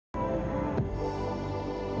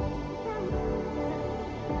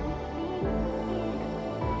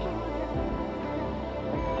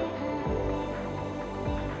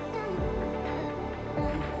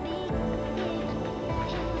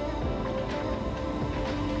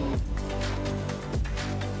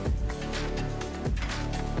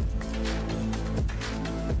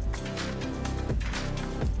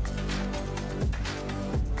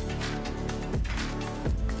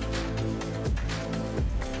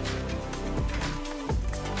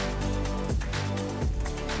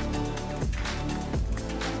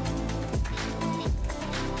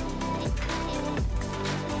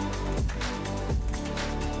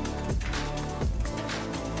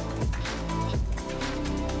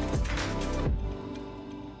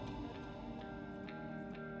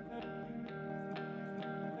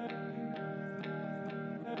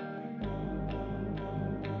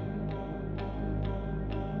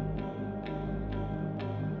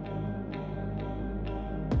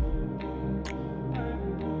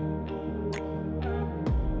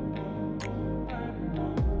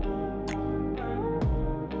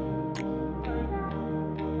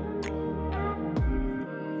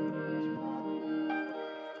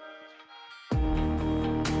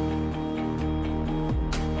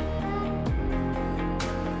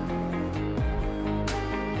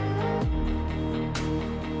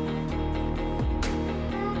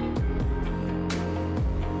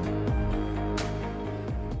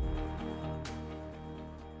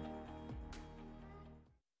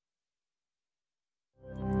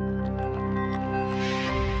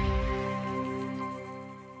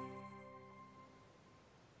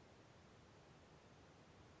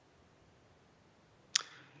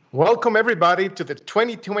Welcome everybody to the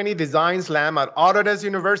 2020 Design Slam at Autodesk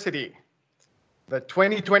University. The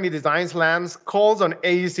 2020 Design Slams calls on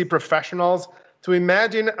AEC professionals to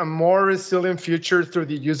imagine a more resilient future through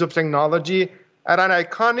the use of technology at an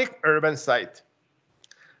iconic urban site.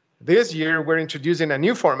 This year, we're introducing a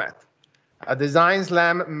new format, a Design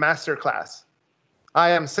Slam Masterclass. I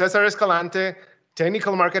am Cesar Escalante,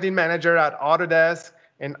 Technical Marketing Manager at Autodesk,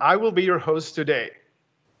 and I will be your host today.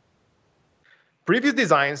 Previous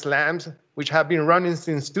Design Slams, which have been running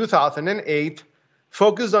since 2008,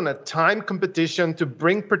 focused on a timed competition to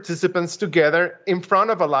bring participants together in front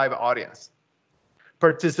of a live audience.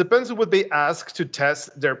 Participants would be asked to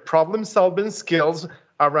test their problem-solving skills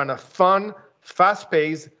around a fun,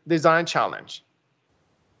 fast-paced design challenge.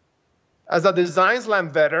 As a Design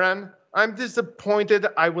Slam veteran, I'm disappointed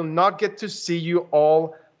I will not get to see you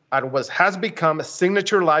all at what has become a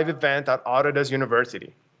signature live event at Autodesk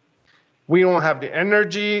University. We don't have the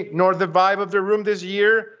energy nor the vibe of the room this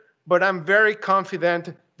year, but I'm very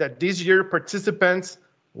confident that this year participants,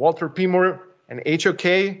 Walter P. Moore and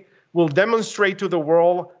HOK, will demonstrate to the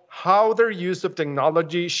world how their use of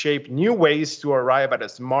technology shape new ways to arrive at a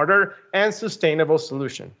smarter and sustainable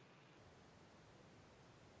solution.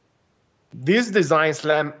 This Design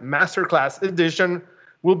Slam Masterclass edition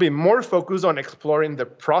will be more focused on exploring the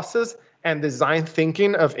process and design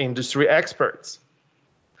thinking of industry experts.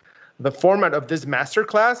 The format of this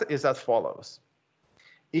masterclass is as follows.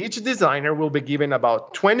 Each designer will be given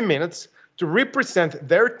about 20 minutes to represent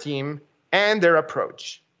their team and their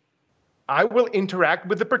approach. I will interact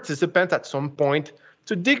with the participants at some point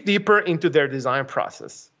to dig deeper into their design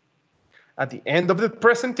process. At the end of the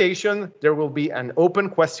presentation, there will be an open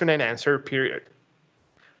question and answer period.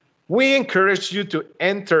 We encourage you to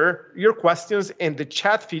enter your questions in the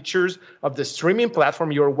chat features of the streaming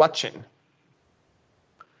platform you're watching.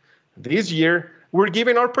 This year, we're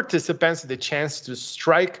giving our participants the chance to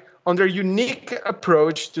strike on their unique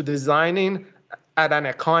approach to designing at an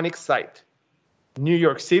iconic site, New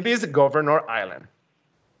York City's Governor Island.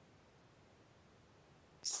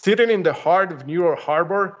 Sitting in the heart of New York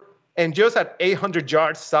Harbor and just at 800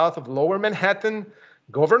 yards south of Lower Manhattan,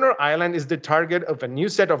 Governor Island is the target of a new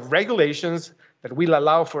set of regulations that will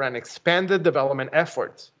allow for an expanded development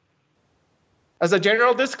effort. As a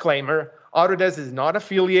general disclaimer, Autodesk is not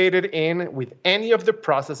affiliated with any of the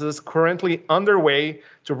processes currently underway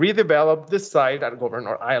to redevelop the site at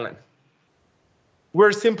Governor Island.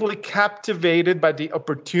 We're simply captivated by the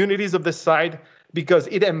opportunities of the site because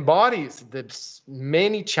it embodies the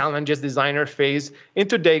many challenges designers face in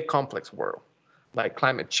today's complex world, like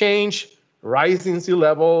climate change, rising sea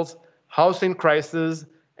levels, housing crisis,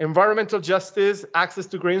 environmental justice, access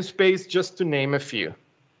to green space, just to name a few.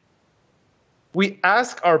 We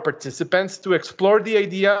ask our participants to explore the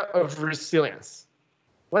idea of resilience.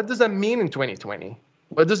 What does that mean in 2020?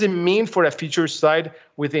 What does it mean for a future site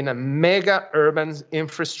within a mega urban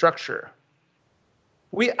infrastructure?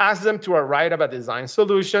 We ask them to arrive at a design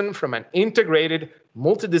solution from an integrated,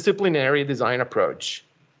 multidisciplinary design approach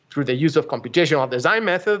through the use of computational design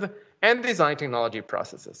method and design technology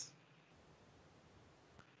processes.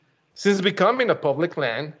 Since becoming a public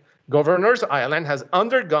land, Governor's Island has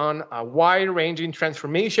undergone a wide-ranging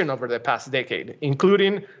transformation over the past decade,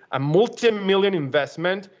 including a multi-million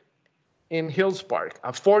investment in Hills Park,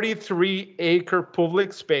 a 43-acre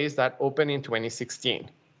public space that opened in 2016.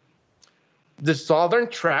 The southern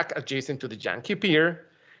track adjacent to the Yankee Pier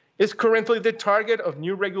is currently the target of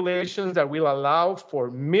new regulations that will allow for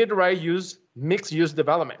mixed-use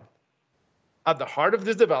development. At the heart of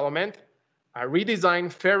this development, a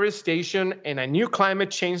redesigned ferry station and a new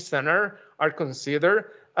climate change center are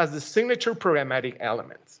considered as the signature programmatic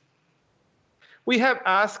elements. We have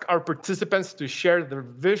asked our participants to share their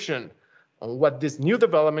vision on what this new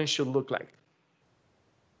development should look like.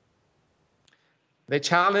 The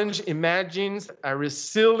challenge imagines a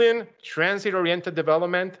resilient, transit-oriented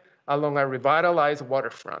development along a revitalized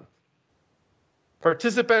waterfront.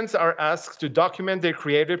 Participants are asked to document their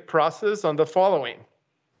creative process on the following: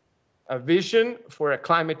 a vision for a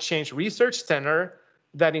climate change research center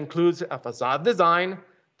that includes a facade design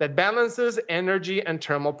that balances energy and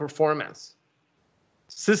thermal performance,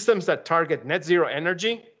 systems that target net zero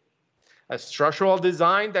energy, a structural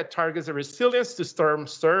design that targets the resilience to storm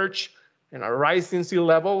surge and rising sea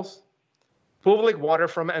levels, public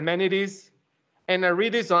waterfront amenities, and a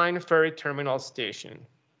redesigned ferry terminal station.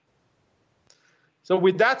 So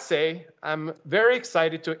with that said, I'm very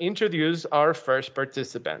excited to introduce our first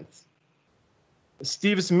participants.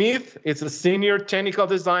 Steve Smith is a senior technical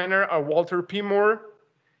designer at Walter P. Moore.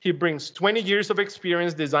 He brings 20 years of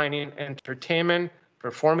experience designing entertainment,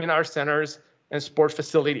 performing arts centers, and sport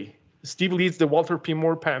facility. Steve leads the Walter P.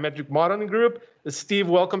 Moore Parametric Modeling Group. Steve,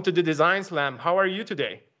 welcome to the Design Slam. How are you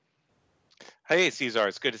today? Hey, Cesar,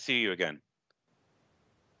 it's good to see you again.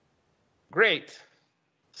 Great.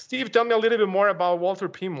 Steve, tell me a little bit more about Walter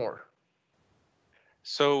P. Moore.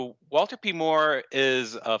 So Walter P. Moore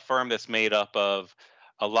is a firm that's made up of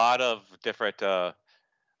a lot of different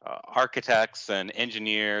architects and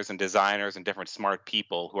engineers and designers and different smart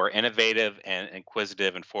people who are innovative and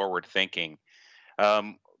inquisitive and forward thinking.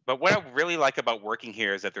 But what I really like about working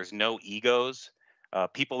here is that there's no egos.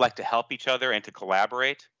 People like to help each other and to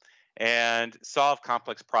collaborate and solve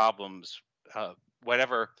complex problems,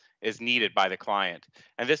 whatever is needed by the client.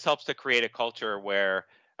 And this helps to create a culture where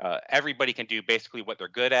everybody can do basically what they're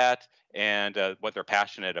good at and what they're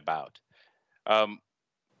passionate about.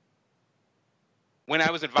 When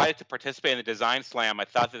I was invited to participate in the Design Slam, I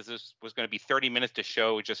thought that this was going to be 30 minutes to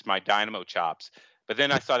show just my dynamo chops. But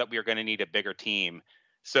then I saw that we were going to need a bigger team.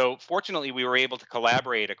 So fortunately, we were able to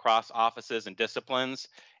collaborate across offices and disciplines,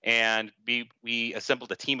 and we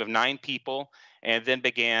assembled a team of 9 people and then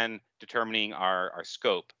began determining our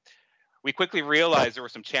scope. We quickly realized there were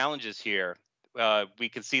some challenges here. We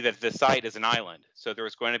could see that the site is an island, so there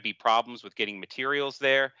was going to be problems with getting materials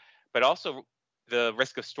there, but also the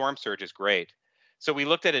risk of storm surge is great. So we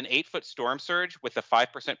looked at an 8-foot storm surge with a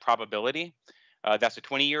 5% probability. That's a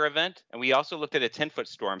 20-year event. And we also looked at a 10-foot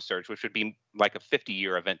storm surge, which would be like a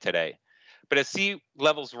 50-year event today. But as sea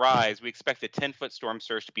levels rise, we expect the 10-foot storm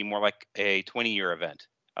surge to be more like a 20-year event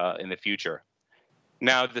in the future.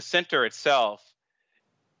 Now, the center itself,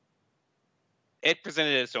 it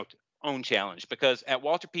presented its own challenge because at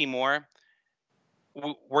Walter P. Moore,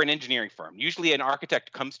 we're an engineering firm. Usually an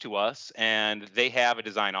architect comes to us and they have a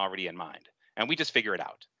design already in mind, and we just figure it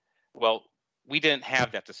out. Well, we didn't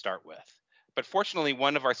have that to start with. But fortunately,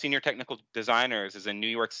 one of our senior technical designers is in New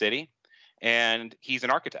York City, and he's an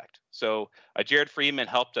architect. So Jared Friedman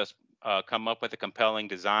helped us come up with a compelling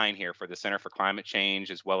design here for the Center for Climate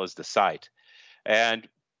Change as well as the site. And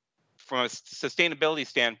from a sustainability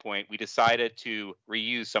standpoint, we decided to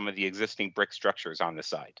reuse some of the existing brick structures on the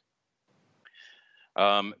site.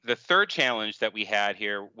 The third challenge that we had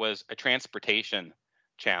here was a transportation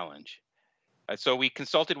challenge. So we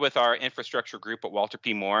consulted with our infrastructure group at Walter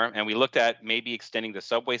P. Moore, and we looked at maybe extending the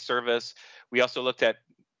subway service. We also looked at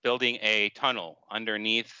building a tunnel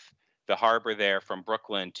underneath the harbor there from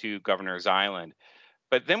Brooklyn to Governor's Island.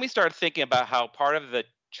 But then we started thinking about how part of the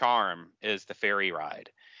charm is the ferry ride.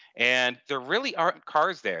 And there really aren't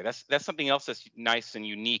cars there. That's something else that's nice and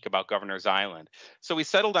unique about Governor's Island. So we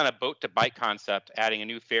settled on a boat-to-bike concept, adding a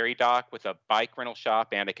new ferry dock with a bike rental shop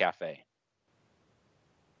and a cafe.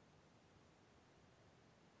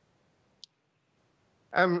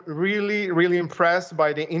 I'm really impressed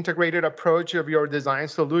by the integrated approach of your design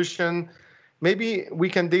solution. Maybe we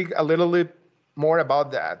can dig a little bit more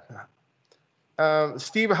about that.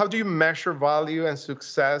 Steve, how do you measure value and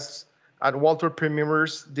success at Walter P.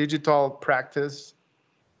 Moore's digital practice?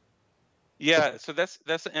 Yeah, so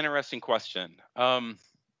that's an interesting question.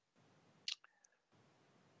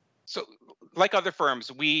 So like other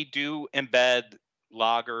firms, we do embed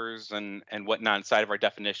loggers and whatnot inside of our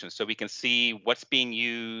definitions so we can see what's being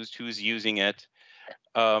used, who's using it.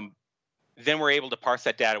 Then we're able to parse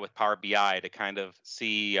that data with Power BI to kind of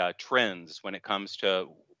see trends when it comes to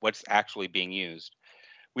what's actually being used.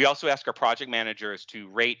 We also ask our project managers to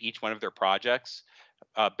rate each one of their projects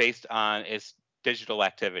based on its digital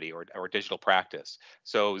activity or digital practice.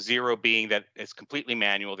 So 0 being that it's completely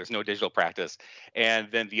manual, there's no digital practice, and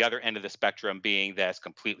then the other end of the spectrum being that it's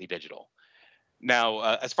completely digital. Now,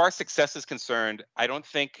 as far as success is concerned, I don't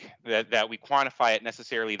think that we quantify it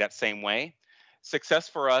necessarily that same way. Success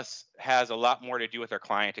for us has a lot more to do with our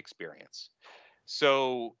client experience.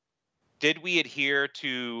 So did we adhere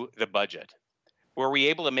to the budget? Were we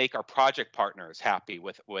able to make our project partners happy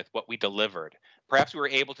with what we delivered? Perhaps we were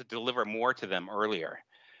able to deliver more to them earlier.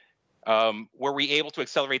 Were we able to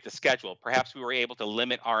accelerate the schedule? Perhaps we were able to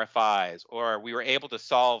limit RFIs, or we were able to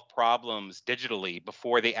solve problems digitally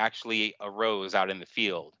before they actually arose out in the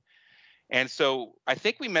field. And so I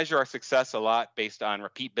think we measure our success a lot based on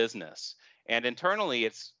repeat business. And internally,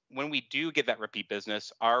 it's when we do get that repeat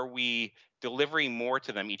business, are we delivering more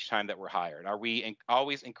to them each time that we're hired? Are we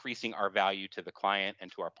always increasing our value to the client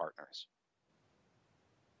and to our partners?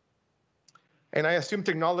 And I assume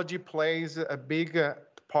technology plays a big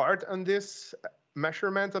part on this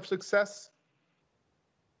measurement of success?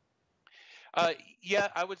 Yeah,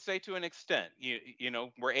 I would say to an extent. You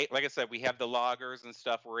know, like I said, we have the loggers and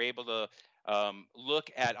stuff. We're able to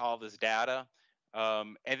look at all this data,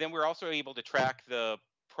 and then we're also able to track the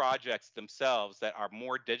projects themselves that are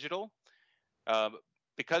more digital.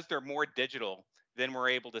 Because they're more digital, then we're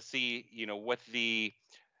able to see, what the,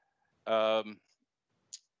 I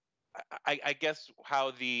guess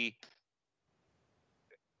how the,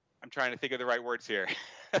 I'm trying to think of the right words here.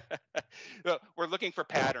 We're looking for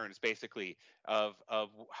patterns, basically, of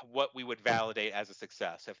what we would validate as a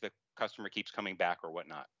success if the customer keeps coming back or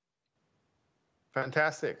whatnot.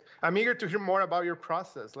 Fantastic. I'm eager to hear more about your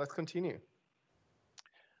process. Let's continue.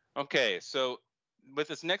 Okay, so with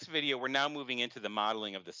this next video, we're now moving into the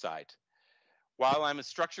modeling of the site. While I'm a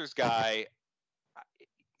structures guy,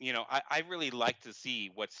 I really like to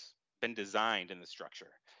see what's been designed in the structure.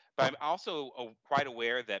 But I'm also quite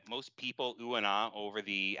aware that most people ooh and ah over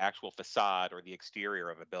the actual facade or the exterior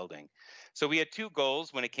of a building. So we had two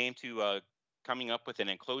goals when it came to coming up with an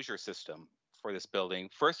enclosure system for this building.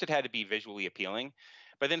 First, it had to be visually appealing.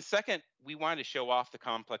 But then second, we wanted to show off the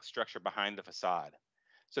complex structure behind the facade.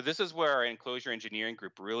 So this is where our enclosure engineering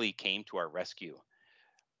group really came to our rescue.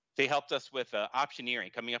 They helped us with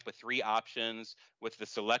optioneering, coming up with 3 options, with the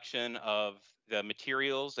selection of the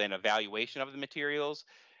materials and evaluation of the materials,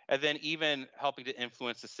 and then even helping to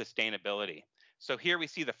influence the sustainability. So here we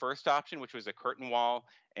see the first option, which was a curtain wall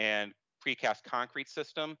and precast concrete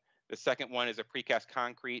system. The second one is a precast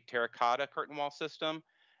concrete terracotta curtain wall system.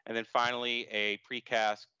 And then finally, a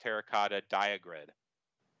precast terracotta diagrid.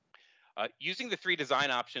 Using the 3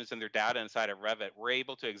 design options and their data inside of Revit, we're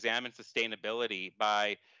able to examine sustainability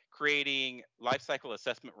by creating life cycle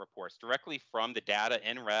assessment reports directly from the data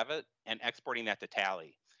in Revit and exporting that to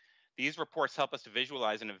Tally. These reports help us to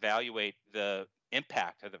visualize and evaluate the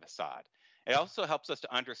impact of the facade. It also helps us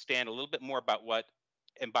to understand a little bit more about what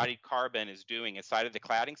embodied carbon is doing inside of the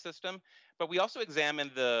cladding system, but we also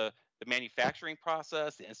examine the manufacturing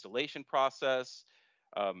process, the installation process,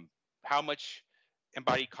 how much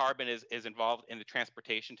embodied carbon is involved in the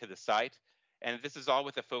transportation to the site. And this is all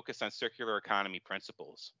with a focus on circular economy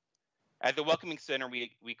principles. At the Welcoming Center,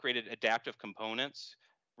 we created adaptive components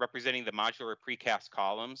representing the modular precast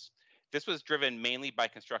columns. This was driven mainly by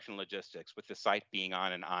construction logistics, with the site being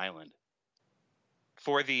on an island.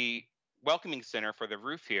 For the Welcoming Center, for the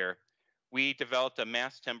roof here, we developed a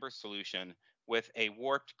mass timber solution with a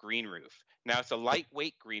warped green roof. Now, it's a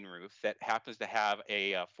lightweight green roof that happens to have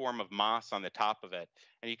a form of moss on the top of it.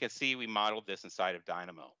 And you can see we modeled this inside of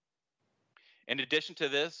Dynamo. In addition to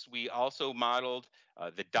this, we also modeled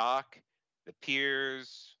the dock, the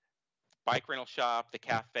piers, bike rental shop, the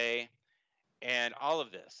cafe, and all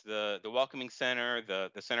of this, the Welcoming Center,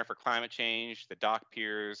 the Center for Climate Change, the dock,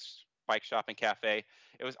 piers, bike shop, and cafe.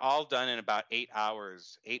 It was all done in about 8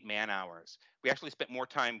 hours, 8 man hours. We actually spent more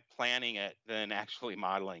time planning it than actually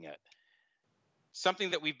modeling it.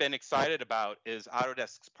 Something that we've been excited about is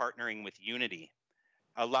Autodesk's partnering with Unity.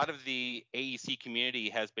 A lot of the AEC community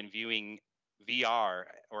has been viewing VR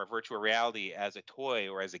or virtual reality as a toy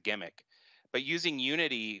or as a gimmick. But using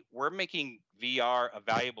Unity, we're making VR a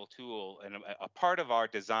valuable tool and a part of our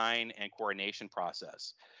design and coordination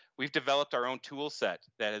process. We've developed our own tool set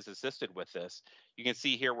that has assisted with this. You can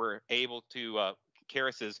see here we're able to,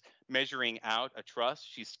 Karis is measuring out a truss.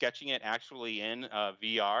 She's sketching it actually in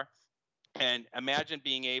VR. And imagine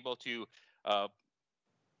being able to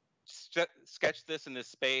sketch this in this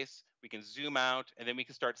space. We can zoom out, and then we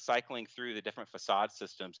can start cycling through the different facade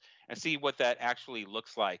systems and see what that actually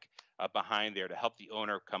looks like behind there to help the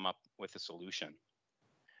owner come up with a solution.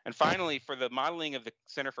 And finally, for the modeling of the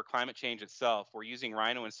Center for Climate Change itself, we're using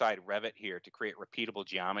Rhino inside Revit here to create repeatable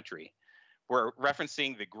geometry. We're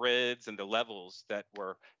referencing the grids and the levels that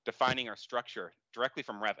we're defining our structure directly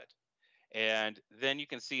from Revit. And then you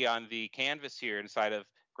can see on the canvas here inside of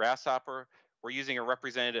Grasshopper, we're using a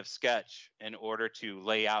representative sketch in order to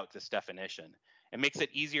lay out this definition. It makes it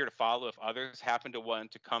easier to follow if others happen to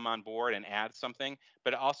want to come on board and add something,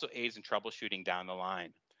 but it also aids in troubleshooting down the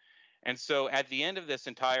line. And so at the end of this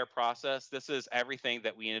entire process, this is everything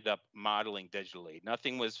that we ended up modeling digitally.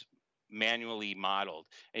 Nothing was manually modeled.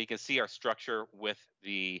 And you can see our structure with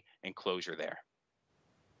the enclosure there.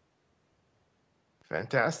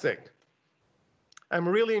 Fantastic. I'm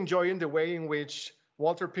really enjoying the way in which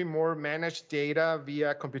Walter P. Moore managed data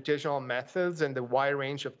via computational methods and the wide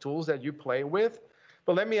range of tools that you play with.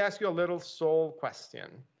 But let me ask you a little soul question.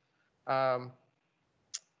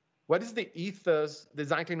 What is the ethos,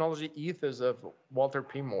 design technology ethos of Walter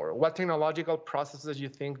P. Moore? What technological processes you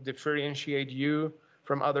think differentiate you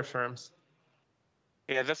from other firms?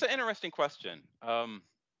 Yeah, that's an interesting question.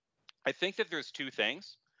 I think that there's 2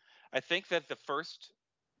 things. I think that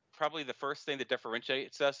probably the first thing that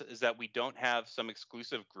differentiates us is that we don't have some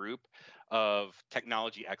exclusive group of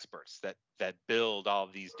technology experts that build all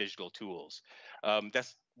of these digital tools.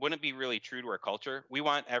 That's wouldn't be really true to our culture. We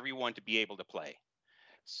want everyone to be able to play.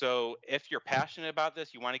 So if you're passionate about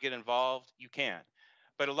this, you want to get involved, you can.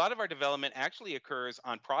 But a lot of our development actually occurs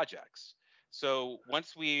on projects. So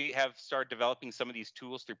once we have started developing some of these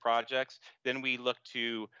tools through projects, then we look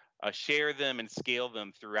to share them and scale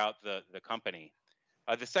them throughout the company.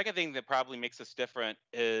 The second thing that probably makes us different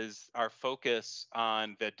is our focus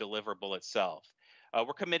on the deliverable itself.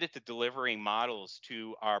 We're committed to delivering models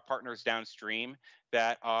to our partners downstream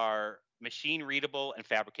that are machine readable and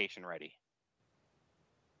fabrication ready.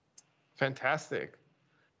 Fantastic.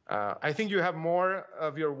 I think you have more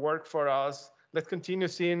of your work for us. Let's continue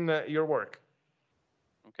seeing your work.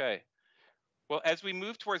 Okay. Well, as we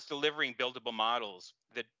move towards delivering buildable models,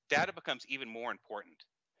 the data becomes even more important.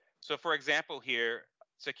 So for example here,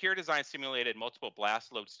 Secure Design simulated multiple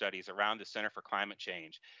blast load studies around the Center for Climate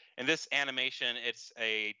Change. In this animation, it's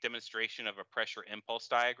a demonstration of a pressure impulse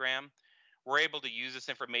diagram. We're able to use this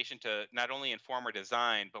information to not only inform our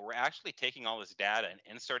design, but we're actually taking all this data and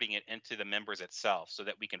inserting it into the members itself so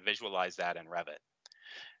that we can visualize that in Revit.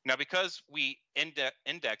 Now, because we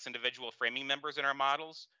index individual framing members in our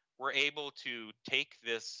models, we're able to take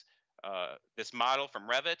this, this model from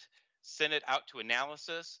Revit, send it out to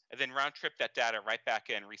analysis, and then round trip that data right back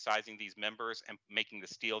in, resizing these members and making the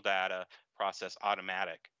steel data process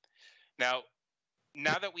automatic. Now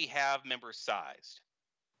that we have members sized,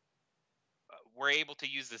 we're able to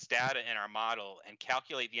use this data in our model and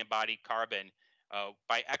calculate the embodied carbon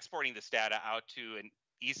by exporting this data out to an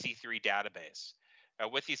EC3 database.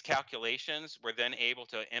 With these calculations, we're then able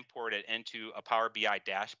to import it into a Power BI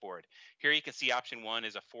dashboard. Here you can see option 1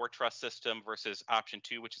 is a 4-truss system versus option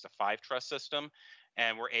 2, which is a 5-truss system.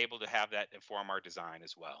 And we're able to have that inform our design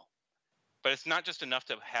as well. But it's not just enough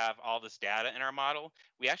to have all this data in our model.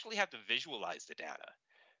 We actually have to visualize the data.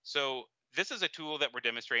 So this is a tool that we're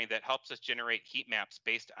demonstrating that helps us generate heat maps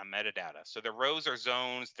based on metadata. So the rows are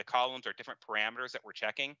zones, the columns are different parameters that we're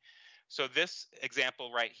checking. So this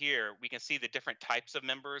example right here, we can see the different types of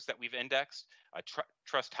members that we've indexed,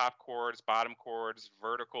 truss top chords, bottom chords,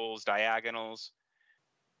 verticals, diagonals.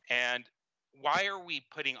 And why are we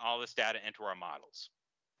putting all this data into our models?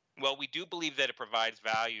 Well, we do believe that it provides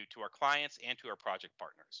value to our clients and to our project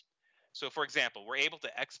partners. So for example, we're able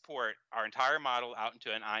to export our entire model out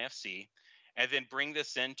into an IFC and then bring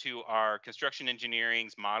this into our construction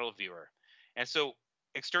engineering's model viewer. And so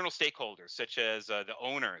external stakeholders, such as the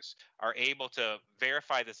owners, are able to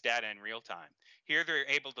verify this data in real time. Here they're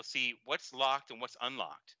able to see what's locked and what's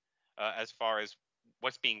unlocked as far as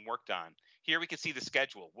what's being worked on. Here we can see the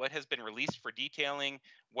schedule, what has been released for detailing,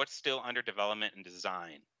 what's still under development and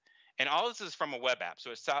design. And all this is from a web app,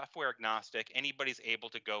 so it's software agnostic. Anybody's able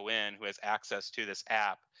to go in who has access to this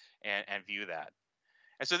app and view that.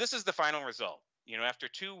 And so this is the final result. You know, after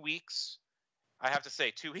 2 weeks, I have to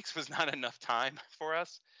say 2 weeks was not enough time for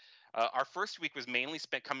us. Our first week was mainly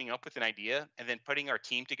spent coming up with an idea and then putting our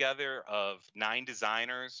team together of 9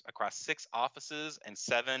 designers across 6 offices and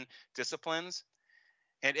 7 disciplines.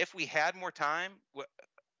 And if we had more time,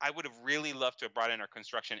 I would have really loved to have brought in our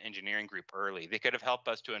construction engineering group early. They could have helped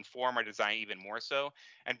us to inform our design even more so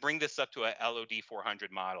and bring this up to a LOD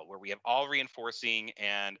 400 model where we have all reinforcing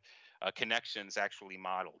and connections actually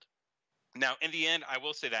modeled. Now, in the end, I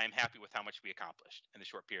will say that I'm happy with how much we accomplished in the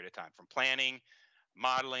short period of time, from planning,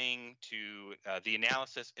 modeling to the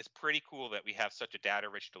analysis. It's pretty cool that we have such a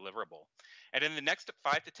data-rich deliverable. And in the next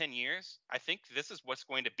 5 to 10 years, I think this is what's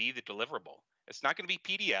going to be the deliverable. It's not going to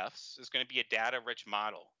be PDFs. It's going to be a data-rich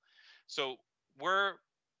model. So we're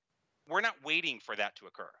not waiting for that to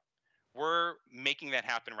occur. We're making that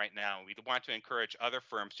happen right now. We want to encourage other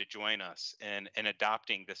firms to join us in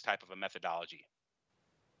adopting this type of a methodology.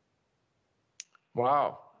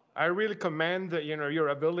 Wow. I really commend your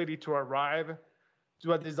ability to arrive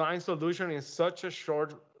to a design solution in such a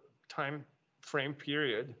short time frame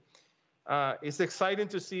period. It's exciting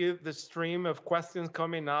to see the stream of questions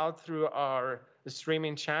coming out through our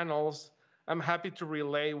streaming channels. I'm happy to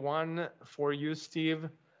relay one for you, Steve.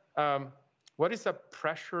 What is a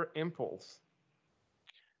pressure impulse?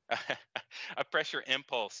 A pressure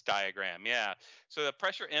impulse diagram, yeah. So the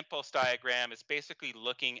pressure impulse diagram is basically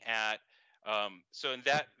looking at, so in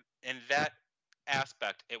that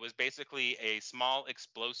aspect, it was basically a small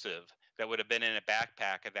explosive that would have been in a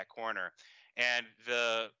backpack at that corner. And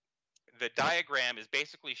the diagram is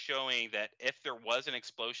basically showing that if there was an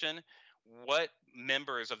explosion, what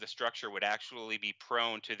members of the structure would actually be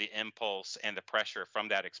prone to the impulse and the pressure from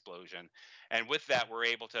that explosion. And with that, we're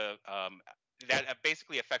able to, that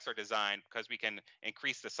basically affects our design because we can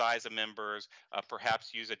increase the size of members,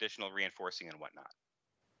 perhaps use additional reinforcing and whatnot.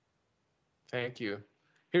 Thank you.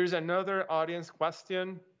 Here's another audience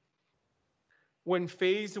question. When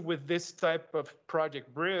faced with this type of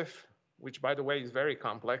project brief, which by the way is very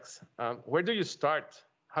complex, where do you start?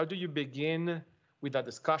 How do you begin with a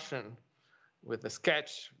discussion, with a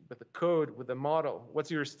sketch, with the code, with the model? What's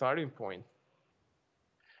your starting point?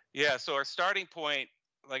 Yeah, so our starting point,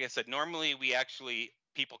 like I said, normally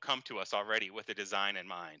people come to us already with a design in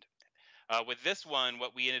mind. With this one,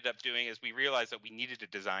 what we ended up doing is we realized that we needed to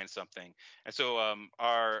design something. And so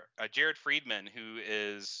our Jared Friedman, who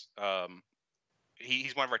is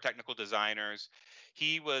he's one of our technical designers.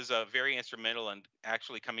 He was very instrumental in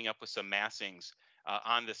actually coming up with some massings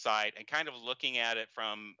on the site and kind of looking at it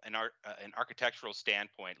from an architectural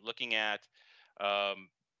standpoint, looking at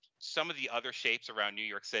some of the other shapes around New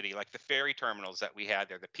York City, like the ferry terminals that we had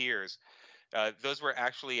there, the piers. Those were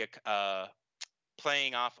actually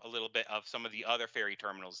playing off a little bit of some of the other ferry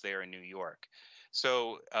terminals there in New York.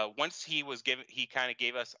 So once he kind of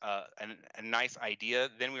gave us a nice idea,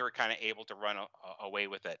 then we were kind of able to run away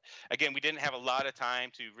with it. Again, we didn't have a lot of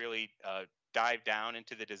time to really dive down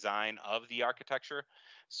into the design of the architecture.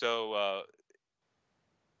 So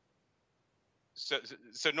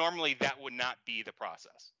normally that would not be the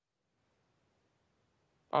process.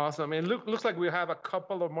 Awesome. It looks like we have a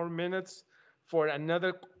couple of more minutes for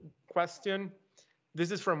another question.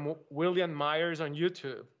 This is from William Myers on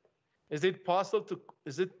YouTube. Is it possible to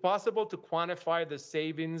quantify the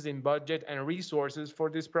savings in budget and resources for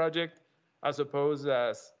this project as opposed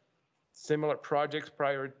as similar projects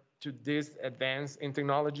prior to this advance in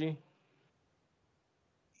technology?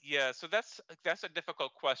 Yeah, so that's a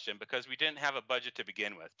difficult question because we didn't have a budget to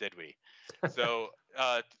begin with, did we? So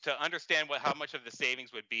to understand how much of the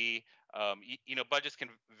savings would be, budgets can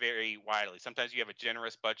vary widely. Sometimes you have a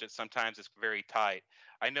generous budget, sometimes it's very tight.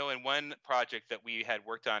 I know in one project that we had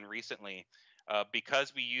worked on recently,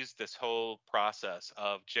 because we used this whole process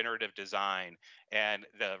of generative design and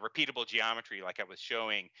the repeatable geometry, like I was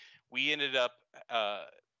showing, we ended up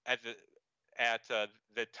at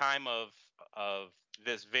the time of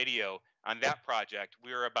this video on that project,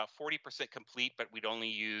 we were about 40% complete, but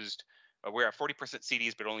we're at 40%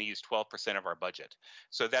 CDs, but only used 12% of our budget.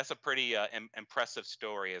 So that's a pretty impressive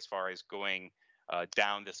story as far as going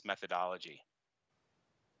down this methodology.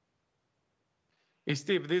 Hey,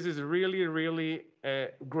 Steve, this is really, really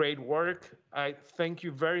great work. I thank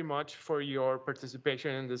you very much for your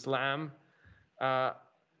participation in the Slam.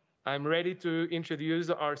 I'm ready to introduce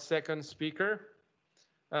our second speaker.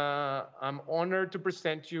 I'm honored to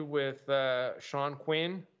present you with Sean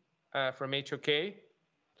Quinn from HOK.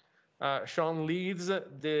 Sean leads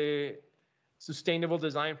the sustainable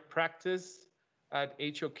design practice at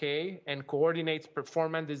HOK and coordinates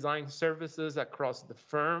performance design services across the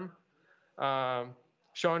firm.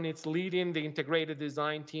 Sean is leading the integrated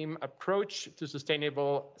design team approach to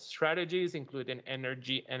sustainable strategies, including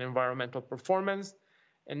energy and environmental performance,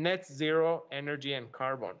 and net zero energy and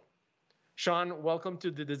carbon. Sean, welcome to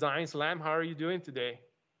the Design Slam. How are you doing today?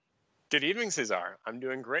 Good evening, Cesar. I'm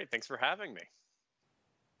doing great. Thanks for having me.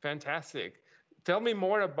 Fantastic. Tell me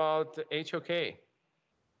more about HOK.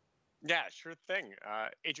 Yeah, sure thing.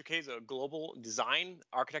 HOK is a global design,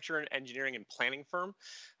 architecture, and engineering and planning firm.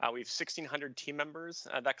 We have 1,600 team members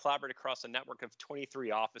that collaborate across a network of 23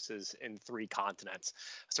 offices in 3 continents.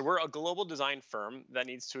 So we're a global design firm that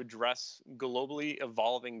needs to address globally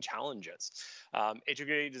evolving challenges.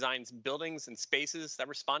 HOK designs buildings and spaces that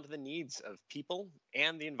respond to the needs of people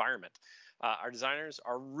and the environment. Our designers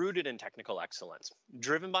are rooted in technical excellence,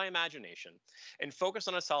 driven by imagination, and focused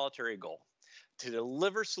on a solitary goal: to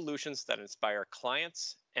deliver solutions that inspire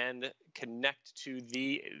clients and connect to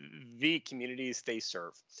the communities they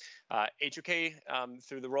serve. HOK,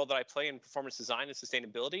 through the role that I play in performance design and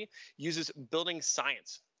sustainability, uses building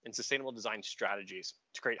science and sustainable design strategies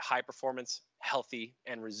to create high performance, healthy,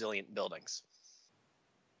 and resilient buildings.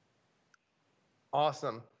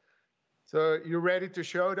 Awesome. So you ready to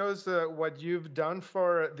show us what you've done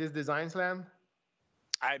for this Design Slam?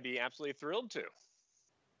 I'd be absolutely thrilled to.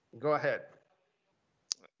 Go ahead.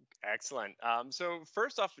 Excellent. So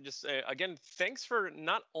first off, just again, thanks for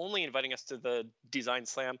not only inviting us to the Design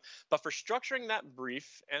Slam, but for structuring that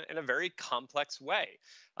brief in a very complex way.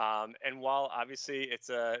 And while obviously it's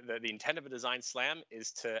the intent of a Design Slam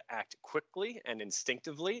is to act quickly and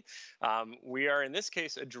instinctively, we are in this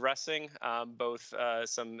case addressing both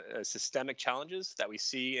some systemic challenges that we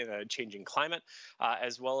see in a changing climate,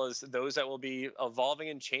 as well as those that will be evolving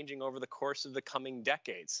and changing over the course of the coming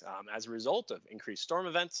decades as a result of increased storm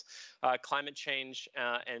events, climate change,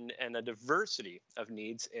 and a diversity of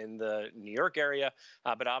needs in the New York area,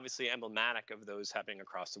 but obviously emblematic of those happening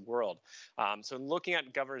across the world. So in looking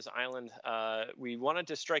at government Governor's Island, we wanted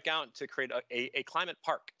to strike out to create a climate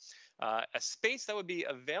park, a space that would be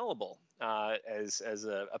available as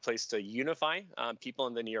a place to unify people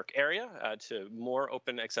in the New York area to more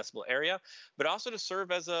open, accessible area, but also to serve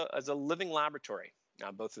as a living laboratory.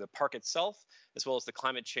 Both the park itself, as well as the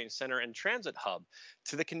Climate Change Center and Transit Hub,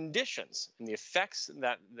 to the conditions and the effects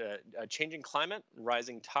that the changing climate,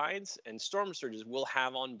 rising tides, and storm surges will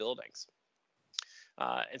have on buildings.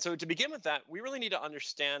 And so to begin with that, we really need to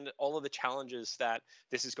understand all of the challenges that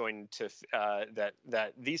this is going to,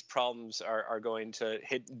 that these problems are going to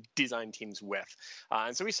hit design teams with.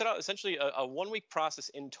 And so we set out essentially a 1-week process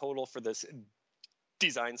in total for this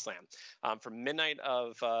design slam, from midnight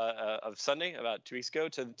of Sunday, about 2 weeks ago,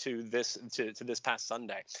 to this past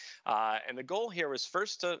Sunday. And the goal here was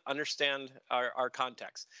first to understand our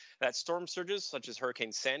context. That storm surges such as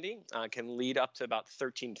Hurricane Sandy can lead up to about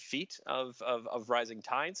 13 feet of rising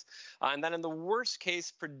tides, and then in the worst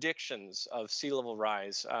case predictions of sea level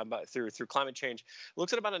rise through climate change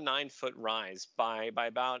looks at about a 9-foot rise by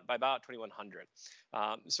about 2100.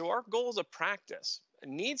 So our goal as a practice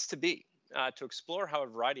needs to be to explore how a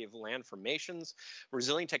variety of land formations,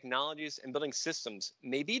 resilient technologies, and building systems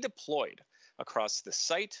may be deployed across the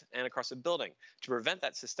site and across a building to prevent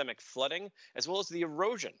that systemic flooding, as well as the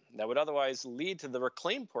erosion that would otherwise lead to the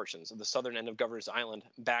reclaimed portions of the southern end of Governor's Island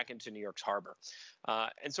back into New York's harbor.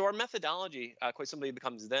 And so our methodology quite simply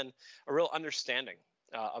becomes then a real understanding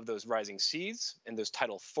of those rising seas and those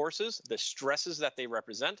tidal forces, the stresses that they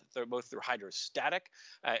represent, both through hydrostatic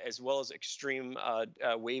as well as extreme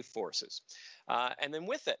wave forces. And then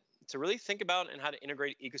with it, to really think about and how to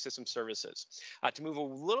integrate ecosystem services, to move a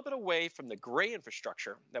little bit away from the gray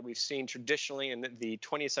infrastructure that we've seen traditionally in the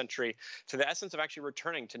 20th century to the essence of actually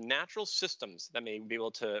returning to natural systems that may be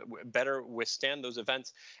able to better withstand those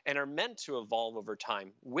events and are meant to evolve over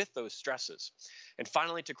time with those stresses. And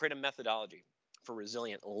finally, to create a methodology for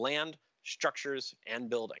resilient land, structures, and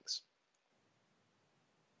buildings.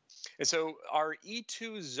 And so our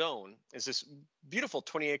E2 zone is this beautiful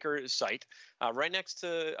 20-acre site right next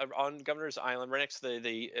to, on Governor's Island, right next to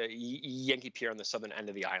the Yankee Pier on the southern end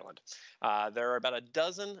of the island. There are about a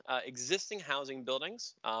dozen existing housing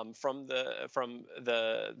buildings from the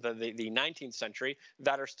 19th century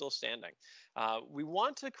that are still standing. We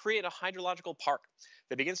want to create a hydrological park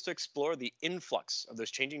that begins to explore the influx of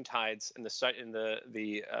those changing tides and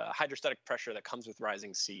the hydrostatic pressure that comes with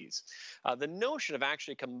rising seas. The notion of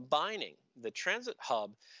actually combining the transit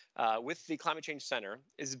hub with the Climate Change Center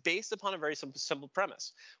is based upon a very simple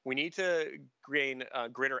premise. We need to gain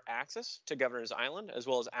greater access to Governor's Island, as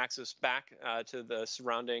well as access back to the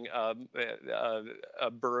surrounding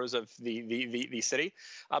boroughs of the city.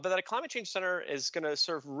 But that a Climate Change Center is going to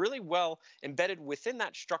serve really well embedded within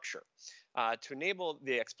that structure to enable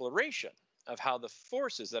the exploration of how the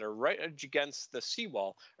forces that are right against the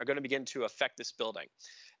seawall are going to begin to affect this building.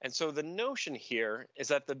 And so the notion here is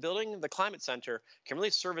that the building, the Climate Center, can really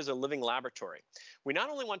serve as a living laboratory. We not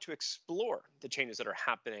only want to explore the changes that are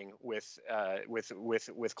happening with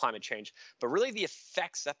climate change, but really the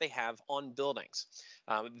effects that they have on buildings.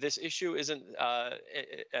 This issue isn't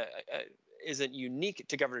unique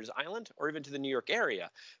to Governor's Island or even to the New York area.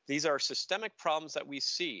 These are systemic problems that we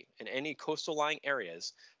see in any coastal lying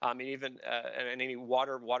areas, and even in any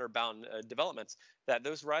water-bound developments, that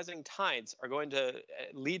those rising tides are going to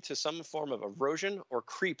lead to some form of erosion or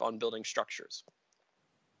creep on building structures.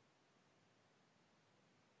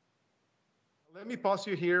 Let me pause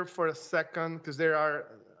you here for a second, because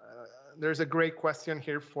there's a great question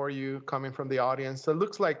here for you coming from the audience. So it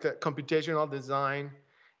looks like the computational design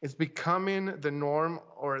is becoming the norm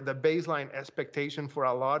or the baseline expectation for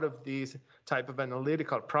a lot of these type of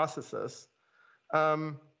analytical processes.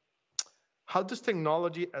 How does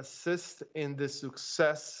technology assist in the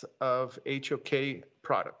success of HOK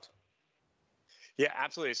product? Yeah,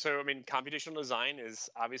 absolutely. So, I mean, computational design is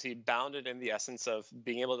obviously bounded in the essence of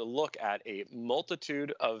being able to look at a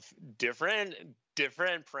multitude of different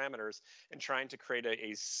parameters and trying to create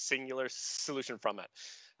a singular solution from it.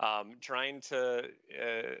 Trying to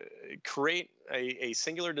create a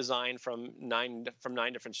singular design from nine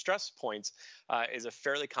different stress points is a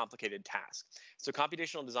fairly complicated task. So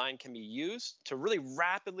computational design can be used to really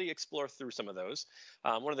rapidly explore through some of those.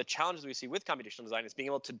 One of the challenges we see with computational design is being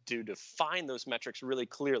able to define those metrics really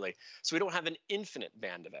clearly, so we don't have an infinite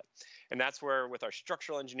band of it. And that's where, with our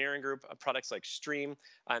structural engineering group, products like Stream,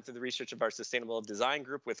 and through the research of our sustainable design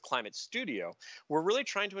group with Climate Studio, we're really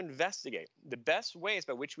trying to investigate the best ways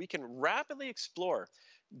by which we can rapidly explore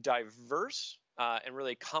diverse and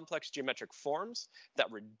really complex geometric forms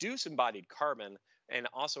that reduce embodied carbon and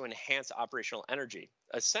also enhance operational energy,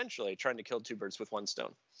 essentially trying to kill two birds with one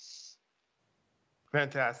stone.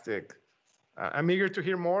 Fantastic. I'm eager to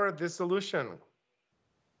hear more of this solution.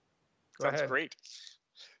 Go Sounds ahead. great.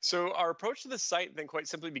 So our approach to the site then quite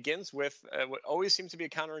simply begins with what always seems to be a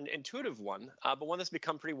counterintuitive one, but one that's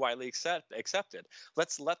become pretty widely accepted.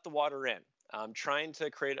 Let's let the water in. Trying to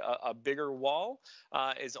create a bigger wall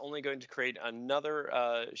is only going to create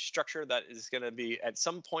another structure that is going to be at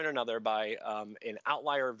some point or another by an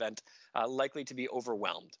outlier event likely to be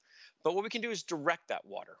overwhelmed. But what we can do is direct that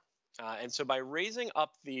water. And so by raising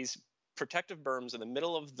up these protective berms in the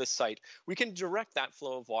middle of the site, we can direct that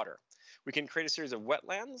flow of water. We can create a series of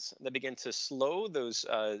wetlands that begin to slow those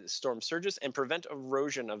storm surges and prevent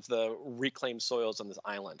erosion of the reclaimed soils on this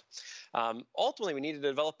island. Ultimately, we need to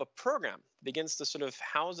develop a program that begins to sort of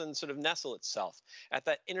house and sort of nestle itself at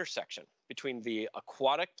that intersection between the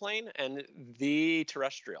aquatic plane and the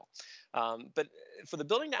terrestrial. But for the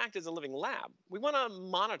building to act as a living lab, we want to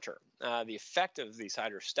monitor the effect of these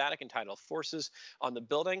hydrostatic and tidal forces on the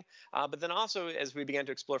building. But then also, as we began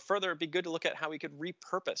to explore further, it'd be good to look at how we could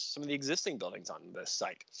repurpose some of the existing buildings on this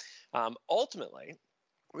site. Ultimately,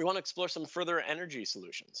 we want to explore some further energy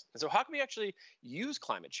solutions. And so how can we actually use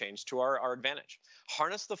climate change to our advantage?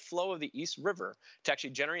 Harness the flow of the East River to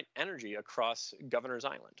actually generate energy across Governor's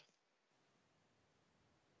Island.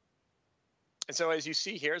 And so as you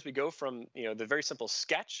see here, as we go from the very simple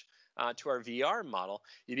sketch to our VR model,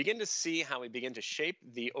 you begin to see how we begin to shape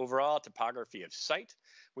the overall topography of site.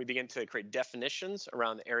 We begin to create definitions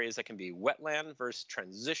around the areas that can be wetland versus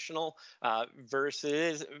transitional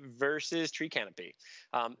versus tree canopy.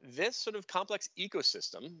 This sort of complex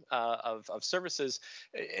ecosystem of services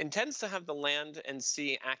intends to have the land and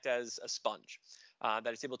sea act as a sponge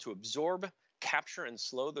that is able to absorb, capture, and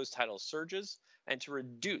slow those tidal surges, and to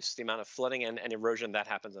reduce the amount of flooding and erosion that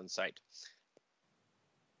happens on site.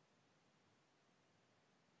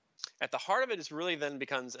 At the heart of it is really then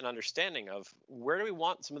becomes an understanding of where do we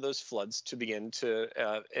want some of those floods to begin to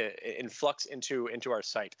influx into our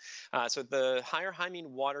site. So the higher high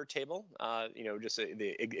mean water table, just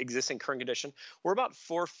the existing current condition, we're about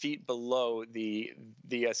 4 feet below the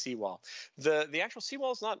seawall. The actual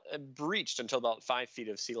seawall is not breached until about 5 feet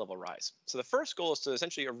of sea level rise. So the first goal is to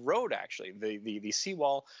essentially erode actually the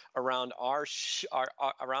seawall around our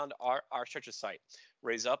stretch of site.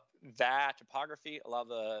 Raise up that topography, allow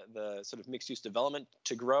the sort of mixed use development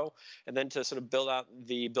to grow, and then to sort of build out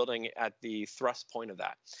the building at the thrust point of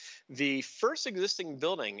that. The first existing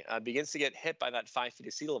building begins to get hit by that 5 feet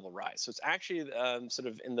of sea level rise. So it's actually sort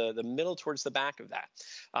of in the middle towards the back of that.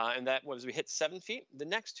 And that as we hit 7 feet, the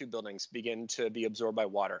next two buildings begin to be absorbed by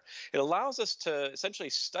water. It allows us to essentially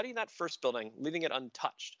study that first building, leaving it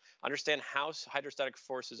untouched, understand how hydrostatic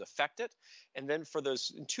forces affect it, and then for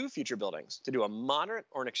those 2 future buildings to do a moderate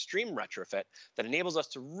or an extreme retrofit that enables us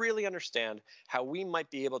to really understand how we might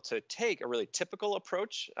be able to take a really typical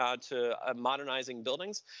approach to modernizing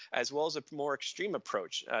buildings, as well as a more extreme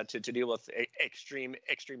approach to deal with extreme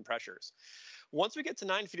pressures. Once we get to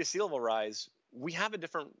 9 feet of sea level rise, we have a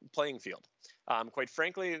different playing field. Quite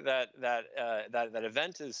frankly, that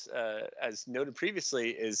event is, as noted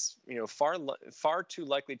previously, is far too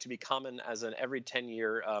likely to be common as an every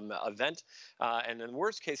 10-year event, and in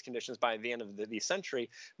worst case conditions, by the end of the century,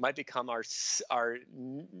 might become our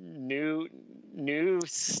new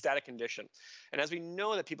static condition. And as we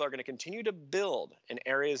know that people are going to continue to build in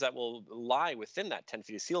areas that will lie within that 10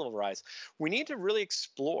 feet of sea level rise, we need to really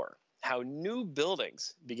explore how new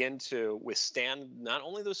buildings begin to withstand not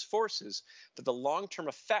only those forces, but the long-term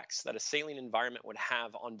effects that a saline environment would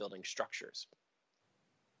have on building structures.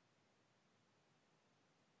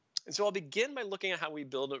 And so I'll begin by looking at how we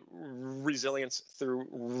build resilience through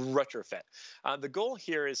retrofit. The goal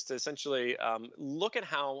here is to essentially look at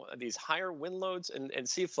how these higher wind loads and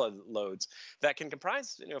sea flood loads that can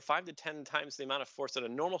comprise 5 to 10 times the amount of force that a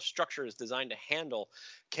normal structure is designed to handle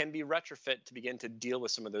can be retrofit to begin to deal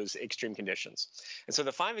with some of those extreme conditions. And so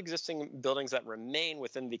the 5 existing buildings that remain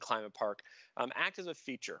within the climate park act as a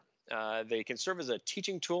feature. They can serve as a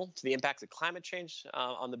teaching tool to the impacts of climate change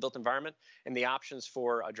on the built environment and the options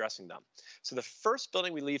for addressing them. So the first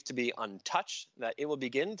building we leave to be untouched, that it will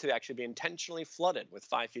begin to actually be intentionally flooded with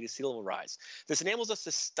 5 feet of sea level rise. This enables us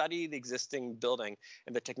to study the existing building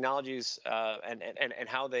and the technologies and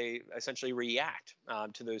how they essentially react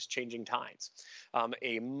to those changing tides.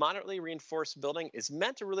 A moderately reinforced building is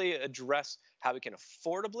meant to really address how we can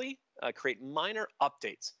affordably create minor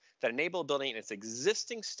updates that enable a building in its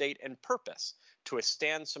existing state and purpose to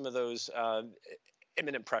withstand some of those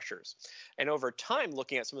imminent pressures. And over time,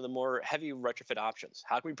 looking at some of the more heavy retrofit options.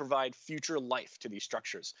 How can we provide future life to these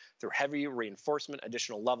structures through heavy reinforcement,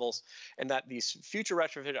 additional levels, and that these future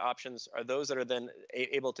retrofit options are those that are then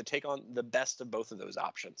able to take on the best of both of those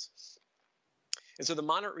options. And so the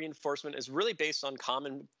moderate reinforcement is really based on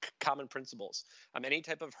common principles. Any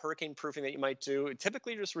type of hurricane proofing that you might do, it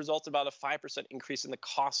typically just results about a 5% increase in the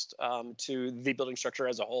cost to the building structure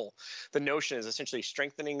as a whole. The notion is essentially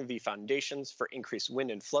strengthening the foundations for increased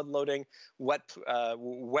wind and flood loading, wet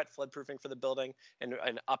flood proofing for the building,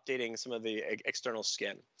 and updating some of the external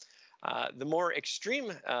skin. The more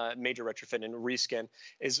extreme major retrofit and reskin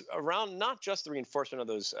is around not just the reinforcement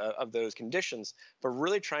of those conditions, but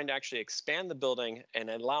really trying to actually expand the building and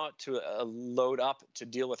allow it to load up to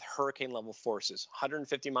deal with hurricane level forces,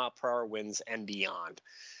 150-mile-per-hour winds and beyond.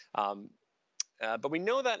 But we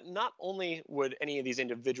know that not only would any of these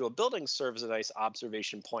individual buildings serve as a nice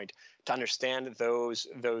observation point to understand those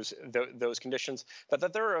conditions, but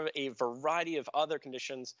that there are a variety of other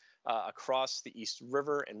conditions across the East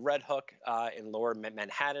River and Red Hook, in Lower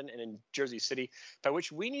Manhattan and in Jersey City, by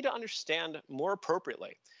which we need to understand more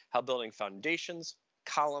appropriately how building foundations,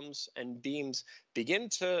 columns, and beams begin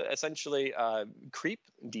to essentially creep,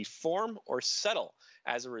 deform, or settle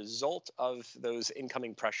as a result of those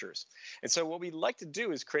incoming pressures. And so what we'd like to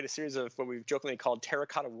do is create a series of what we've jokingly called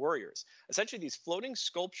terracotta warriors, essentially these floating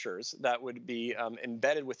sculptures that would be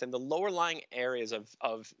embedded within the lower lying areas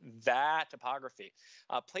of that topography.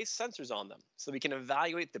 Place sensors on them so we can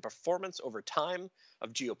evaluate the performance over time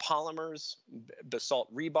of geopolymers,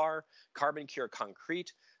 basalt rebar, carbon cure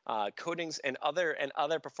concrete, coatings, and other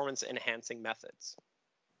performance enhancing methods.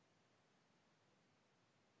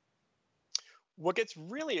 What gets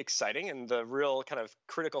really exciting and the real kind of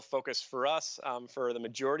critical focus for us for the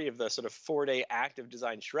majority of the sort of 4-day active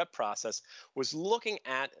design charrette process was looking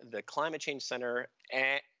at the Climate Change Center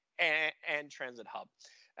and Transit Hub.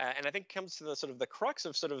 And I think it comes to the sort of the crux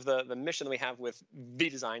of sort of the mission that we have with the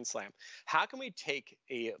Design Slam. How can we take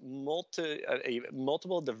a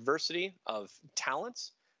multiple diversity of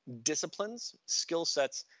talents, disciplines, skill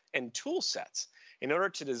sets, and tool sets in order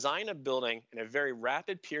to design a building in a very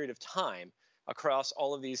rapid period of time across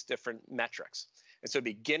all of these different metrics? And so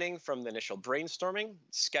beginning from the initial brainstorming,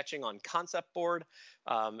 sketching on concept board,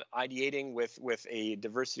 ideating with a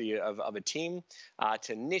diversity of a team,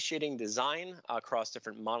 to initiating design across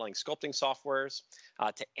different modeling sculpting softwares,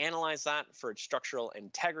 to analyze that for its structural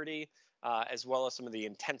integrity, as well as some of the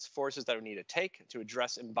intense forces that we need to take to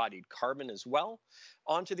address embodied carbon as well,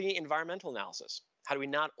 onto the environmental analysis. How do we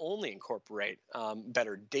not only incorporate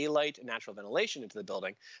better daylight and natural ventilation into the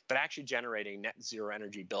building, but actually generating net zero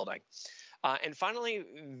energy building? And finally,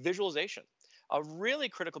 visualization. A really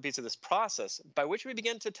critical piece of this process by which we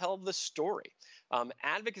begin to tell the story.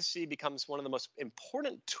 Advocacy becomes one of the most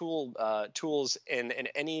important tools in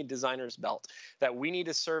any designer's belt, that we need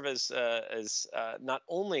to serve as not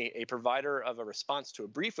only a provider of a response to a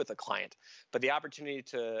brief with a client, but the opportunity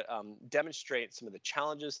to demonstrate some of the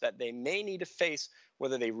challenges that they may need to face,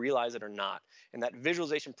 whether they realize it or not. And that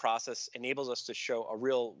visualization process enables us to show a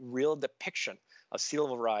real depiction of sea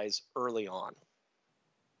level rise early on.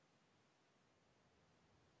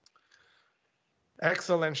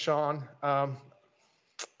 Excellent, Sean. I'd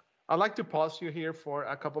like to pause you here for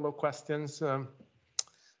a couple of questions.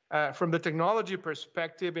 From the technology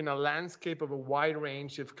perspective, in a landscape of a wide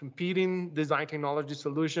range of competing design technology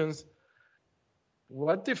solutions,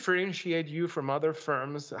 what differentiates you from other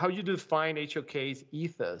firms? How do you define HOK's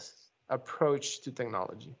ethos approach to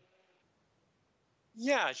technology?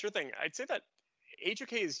 Yeah, sure thing. I'd say that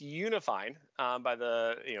HOK is unified by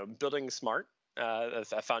the building smart,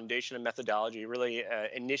 a foundation and methodology really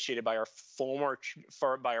initiated by our former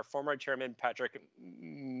chairman Patrick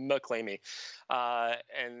McClamey,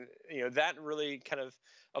 and that really kind of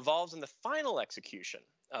evolves in the final execution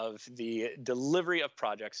of the delivery of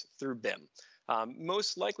projects through BIM,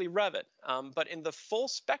 most likely Revit, but in the full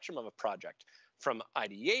spectrum of a project, from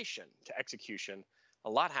ideation to execution, a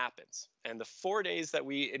lot happens. And the 4 days that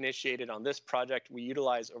we initiated on this project, we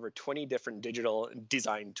utilized over 20 different digital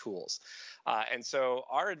design tools. And so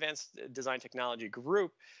our advanced design technology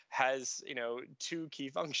group has, two key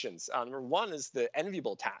functions. Number one is the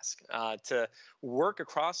enviable task to work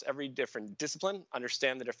across every different discipline,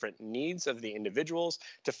 understand the different needs of the individuals,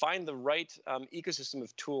 to find the right ecosystem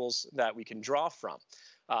of tools that we can draw from.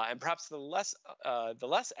 And perhaps the less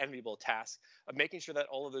enviable task of making sure that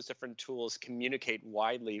all of those different tools communicate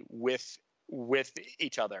widely with with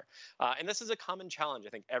each other. And this is a common challenge I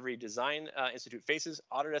think every design institute faces,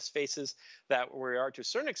 Autodesk faces, that we are to a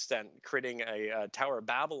certain extent creating a Tower of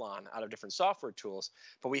Babylon out of different software tools,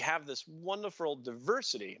 but we have this wonderful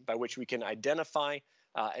diversity by which we can identify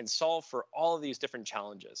and solve for all of these different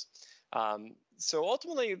challenges. So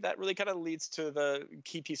ultimately, that really kind of leads to the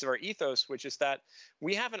key piece of our ethos, which is that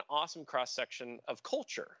we have an awesome cross-section of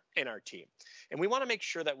culture in our team. And we want to make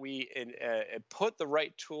sure that we put the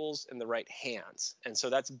right tools in the right hands. And so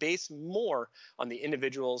that's based more on the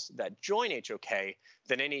individuals that join HOK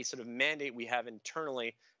than any sort of mandate we have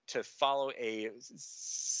internally to follow a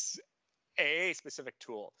specific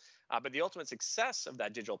tool. But the ultimate success of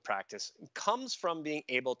that digital practice comes from being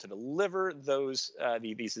able to deliver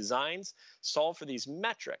these designs, solve for these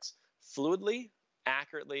metrics fluidly,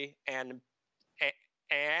 accurately, and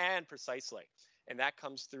precisely. And that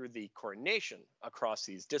comes through the coordination across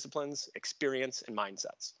these disciplines, experience, and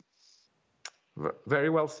mindsets. Very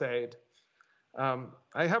well said. I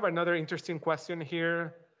have another interesting question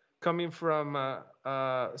here coming from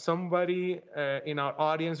somebody in our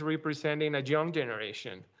audience representing a young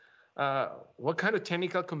generation. What kind of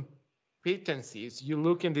technical competencies you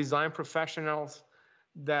look in design professionals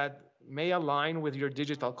that may align with your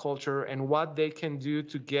digital culture, and what they can do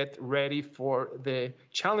to get ready for the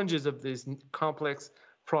challenges of these complex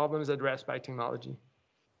problems addressed by technology?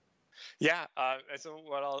 Yeah, so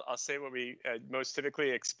what I'll say, what we most typically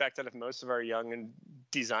expect out of most of our young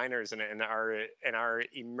designers and our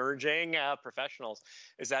emerging professionals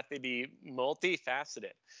is that they be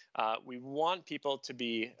multifaceted. We want people to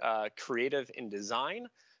be creative in design,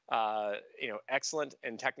 excellent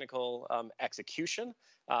in technical execution.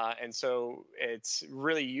 And so it's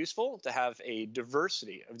really useful to have a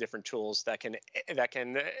diversity of different tools that can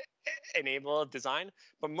enable design,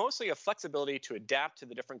 but mostly a flexibility to adapt to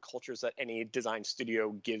the different cultures that any design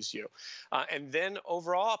studio gives you. And then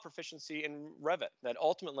overall proficiency in Revit, that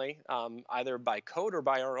ultimately, either by code or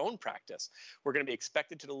by our own practice, we're going to be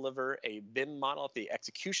expected to deliver a BIM model at the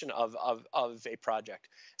execution of a project.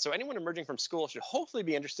 So anyone emerging from school should hopefully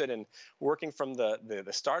be interested in working from the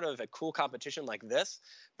start of a cool competition like this,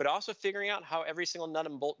 but also figuring out how every single nut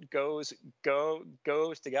and bolt goes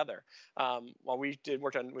together. While we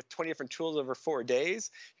worked on with 20 different tools over 4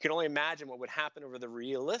 days, you can only imagine what would happen over the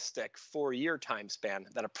realistic 4-year time span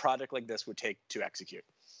that a project like this would take to execute.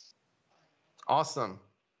 Awesome.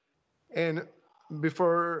 And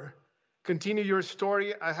before continue your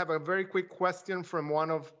story, I have a very quick question from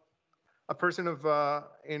a person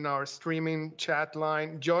in our streaming chat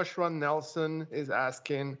line. Joshua Nelson is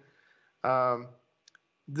asking,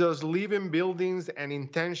 does living buildings and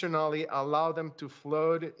intentionally allow them to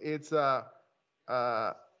float? It's a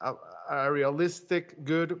realistic,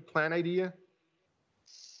 good plan idea?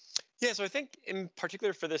 Yeah, so I think in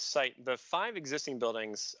particular for this site, the 5 existing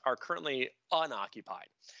buildings are currently unoccupied.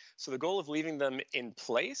 So the goal of leaving them in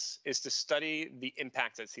place is to study the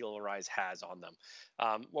impact that sea level rise has on them.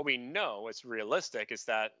 What we know is realistic is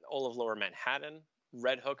that all of Lower Manhattan,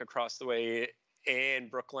 Red Hook across the way in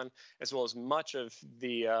Brooklyn, as well as much of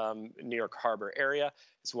the New York Harbor area,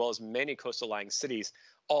 as well as many coastal lying cities,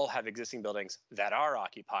 all have existing buildings that are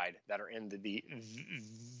occupied, that are in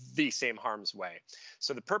the same harm's way.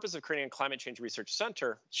 So the purpose of creating a climate change research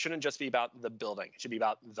center shouldn't just be about the building. It should be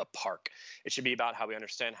about the park. It should be about how we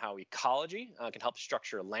understand how ecology can help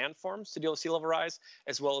structure landforms to deal with sea level rise,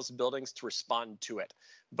 as well as buildings to respond to it,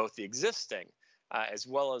 both the existing as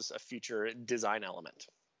well as a future design element.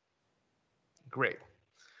 Great.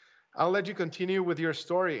 I'll let you continue with your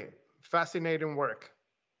story. Fascinating work.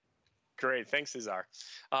 Great, thanks, Cesar.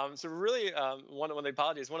 So really, one of the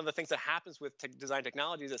apologies, one of the things that happens with design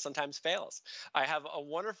technology is it sometimes fails. I have a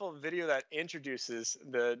wonderful video that introduces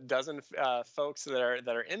the dozen folks that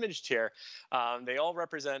are imaged here. They all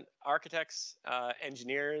represent architects,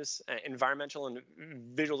 engineers, environmental and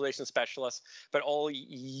visualization specialists, but all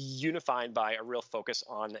unified by a real focus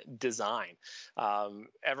on design.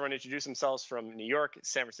 Everyone introduced themselves from New York,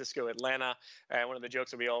 San Francisco, Atlanta, and one of the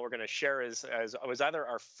jokes that we all were going to share is was either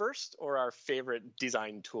our first or our favorite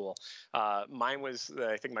design tool. Mine was,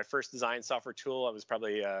 I think, my first design software tool. I was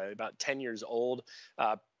probably about 10 years old,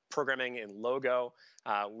 programming in Logo.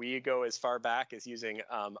 We go as far back as using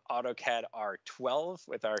AutoCAD R12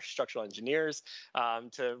 with our structural engineers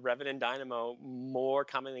to Revit and Dynamo more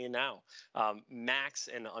commonly now. Max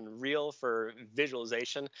and Unreal for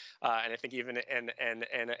visualization, and I think even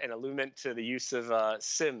an allurement to the use of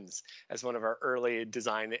Sims as one of our early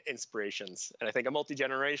design inspirations. And I think a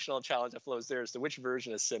multi-generational challenge that flows there is to which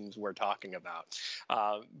version of Sims we're talking about.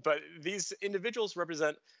 But these individuals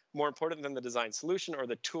represent more important than the design solution or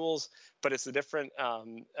the tools, but it's the different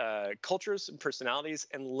cultures and personalities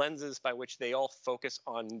and lenses by which they all focus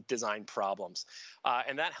on design problems.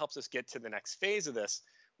 And that helps us get to the next phase of this,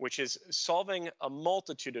 which is solving a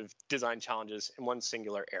multitude of design challenges in one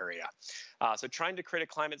singular area. So trying to create a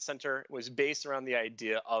climate center was based around the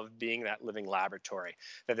idea of being that living laboratory,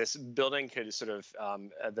 that this building could sort of,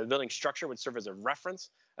 the building structure would serve as a reference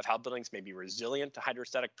of how buildings may be resilient to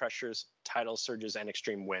hydrostatic pressures, tidal surges, and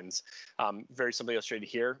extreme winds. Very simply illustrated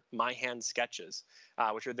here, my hand sketches,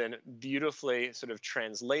 which are then beautifully sort of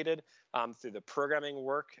translated through the programming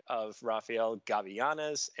work of Rafael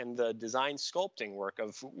Gavianes and the design sculpting work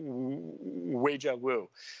of Weijia Wu,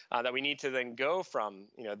 that we need to then go from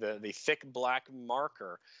the thick black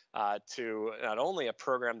marker to not only a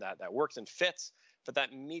program that works and fits, but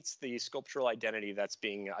that meets the sculptural identity that's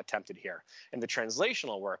being attempted here. And the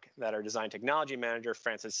translational work that our design technology manager,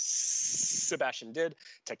 Francis Sebastian, did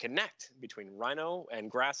to connect between Rhino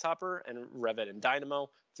and Grasshopper and Revit and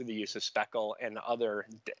Dynamo through the use of Speckle and other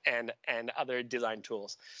design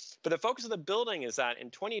tools. But the focus of the building is that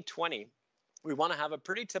in 2020, we want to have a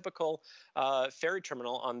pretty typical ferry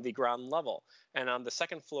terminal on the ground level, and on the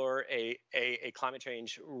second floor, a climate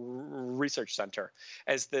change research center.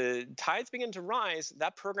 As the tides begin to rise,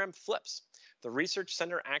 that program flips. The research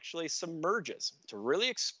center actually submerges to really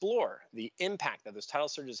explore the impact that those tidal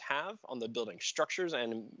surges have on the building structures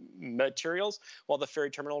and materials, while the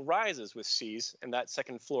ferry terminal rises with seas, and that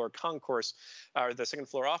second floor concourse, or the second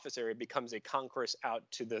floor office area, becomes a concourse out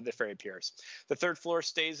to the ferry piers. The third floor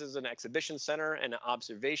stays as an exhibition center and an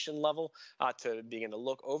observation level to begin to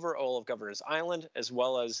look over all of Governor's Island, as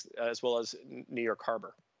well as New York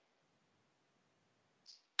Harbor.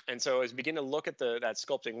 And so as we begin to look at that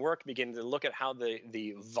sculpting work, begin to look at how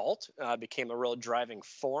the vault became a real driving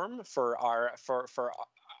form for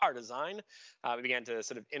our design, we began to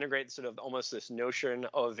sort of integrate sort of almost this notion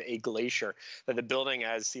of a glacier, that the building,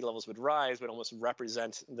 as sea levels would rise, would almost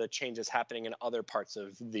represent the changes happening in other parts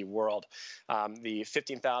of the world. The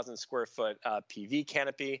 15,000 square foot PV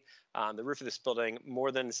canopy, the roof of this building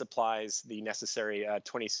more than supplies the necessary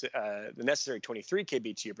 23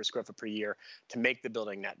 kBTU per square foot per year to make the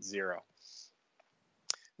building net zero.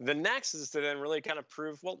 The next is to then really kind of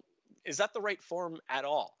prove, well, is that the right form at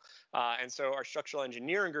all? And so our structural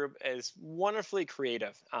engineering group is wonderfully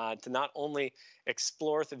creative to not only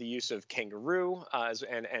explore through the use of Kangaroo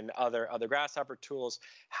and other Grasshopper tools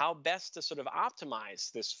how best to sort of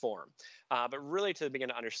optimize this form, but really to begin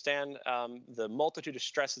to understand the multitude of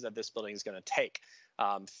stresses that this building is going to take.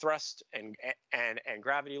 Thrust and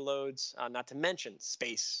gravity loads, not to mention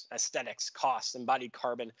space, aesthetics, cost, embodied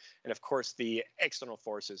carbon, and of course the external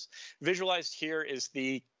forces. Visualized here is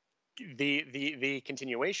the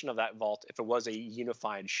continuation of that vault if it was a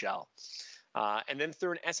unified shell. And then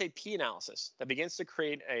through an SAP analysis that begins to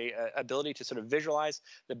create a ability to sort of visualize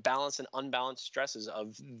the balance and unbalanced stresses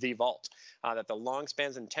of the vault, that the long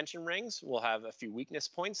spans and tension rings will have a few weakness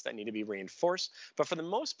points that need to be reinforced. But for the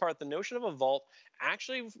most part, the notion of a vault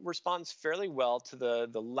actually responds fairly well to the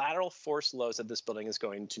lateral force loads that this building is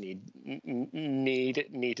going to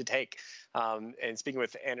need to take. And speaking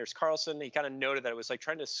with Anders Carlson, he kind of noted that it was like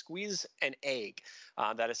trying to squeeze an egg,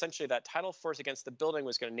 that essentially that tidal force against the building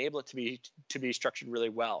was going to enable it to be structured really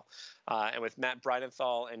well. And with Matt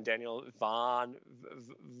Bridenthal and Daniel von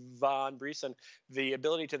Briesen, the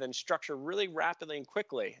ability to then structure really rapidly and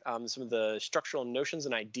quickly some of the structural notions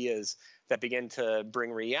and ideas that begin to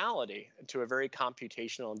bring reality to a very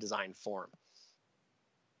computational design form.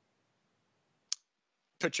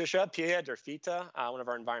 Patricia Piedra-Fita, one of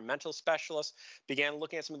our environmental specialists, began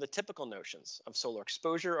looking at some of the typical notions of solar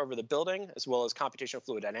exposure over the building, as well as computational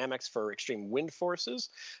fluid dynamics for extreme wind forces,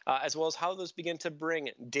 as well as how those begin to bring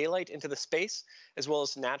daylight into the space, as well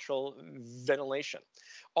as natural ventilation.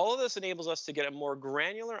 All of this enables us to get a more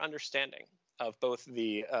granular understanding of both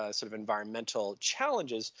the sort of environmental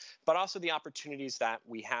challenges, but also the opportunities that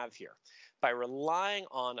we have here. By relying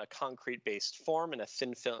on a concrete-based form and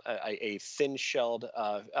a thin-shelled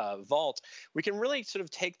vault, we can really sort of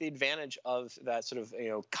take the advantage of that sort of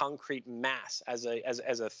concrete mass as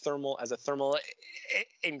a thermal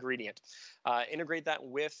ingredient. Integrate that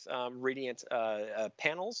with radiant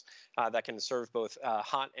panels that can serve both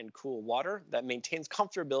hot and cool water that maintains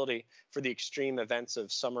comfortability for the extreme events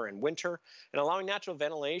of summer and winter, and allowing natural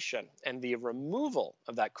ventilation and the removal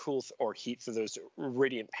of that cool or heat through those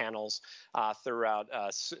radiant panels throughout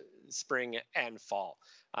spring and fall.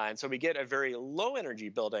 And so we get a very low energy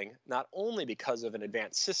building, not only because of an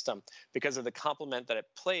advanced system, because of the complement that it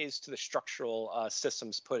plays to the structural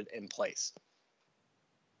systems put in place.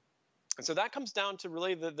 And so that comes down to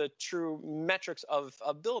really the true metrics of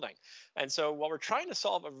building. And so while we're trying to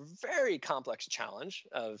solve a very complex challenge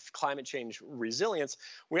of climate change resilience,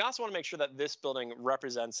 we also want to make sure that this building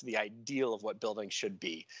represents the ideal of what buildings should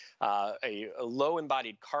be. A low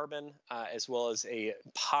embodied carbon, as well as a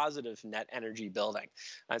positive net energy building.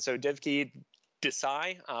 And so Devki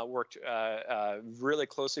Desai worked really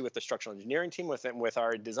closely with the structural engineering team, with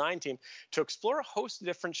our design team, to explore a host of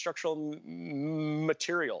different structural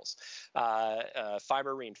materials,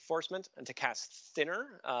 fiber reinforcement, and to cast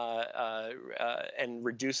thinner and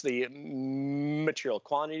reduce the material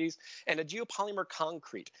quantities, and a geopolymer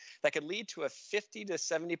concrete that could lead to a 50 to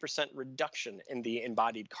 70% reduction in the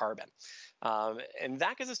embodied carbon. And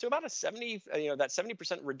that gets us to about a 70, that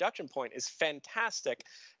 70% reduction point is fantastic.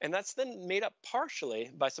 And that's then made up partially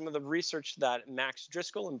by some of the research that Max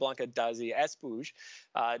Driscoll and Blanca Dazi Espouge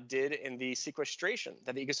did in the sequestration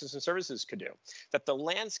that the ecosystem services could do, that the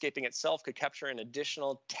landscaping itself could capture an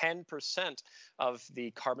additional 10% of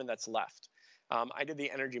the carbon that's left. I did the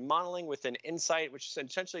energy modeling with an insight, which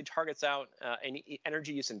essentially targets out an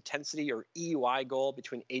energy use intensity, or EUI, goal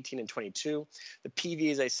between 18 and 22. The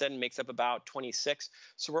PV, as I said, makes up about 26.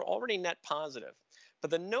 So we're already net positive. But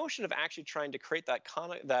the notion of actually trying to create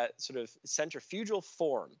that sort of centrifugal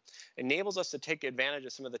form enables us to take advantage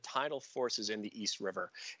of some of the tidal forces in the East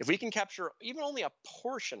River. If we can capture even only a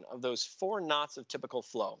portion of those 4 knots of typical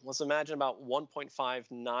flow, let's imagine about 1.5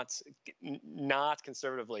 knots, not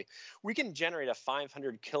conservatively, we can generate a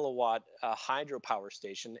 500 kilowatt hydropower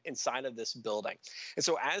station inside of this building. And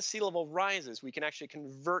so as sea level rises, we can actually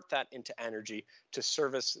convert that into energy to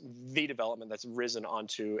service the development that's risen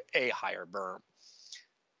onto a higher berm.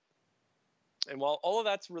 And while all of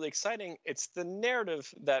that's really exciting, it's the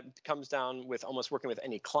narrative that comes down with almost working with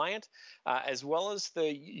any client, as well as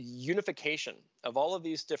the unification of all of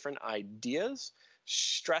these different ideas,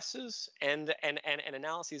 stresses, and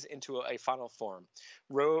analyses into a final form.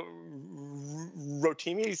 Rotimi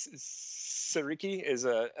Sariki is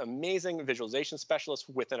an amazing visualization specialist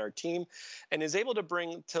within our team and is able to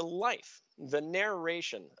bring to life the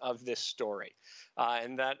narration of this story.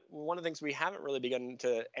 And that one of the things we haven't really begun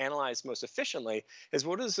to analyze most efficiently is,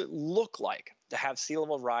 what does it look like to have sea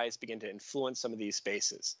level rise begin to influence some of these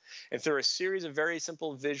spaces? And through a series of very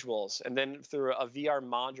simple visuals, and then through a VR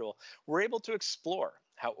module, we're able to explore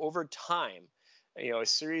how over time, a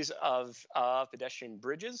series of pedestrian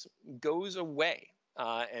bridges goes away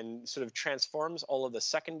and sort of transforms all of the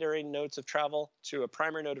secondary nodes of travel to a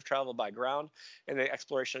primary node of travel by ground, and the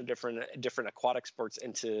exploration of different aquatic sports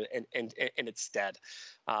in its stead.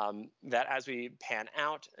 That as we pan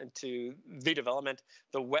out into the development,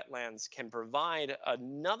 the wetlands can provide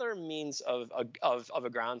another means of a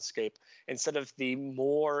groundscape instead of the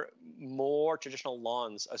more traditional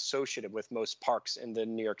lawns associated with most parks in the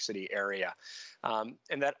New York City area.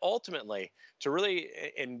 And that ultimately, to really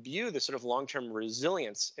imbue the sort of long-term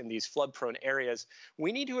resilience in these flood-prone areas,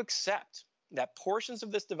 we need to accept that portions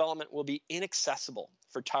of this development will be inaccessible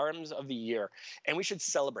for times of the year, and we should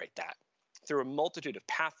celebrate that through a multitude of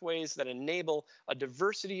pathways that enable a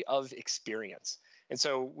diversity of experience. And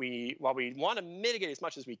so while we want to mitigate as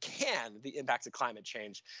much as we can the impacts of climate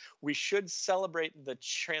change, we should celebrate the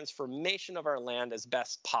transformation of our land as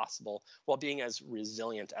best possible while being as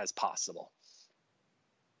resilient as possible.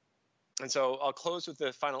 And so I'll close with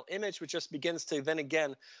the final image, which just begins to then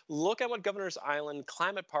again look at what Governor's Island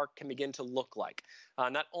Climate Park can begin to look like,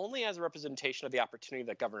 not only as a representation of the opportunity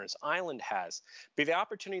that Governor's Island has, but the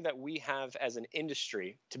opportunity that we have as an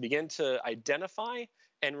industry to begin to identify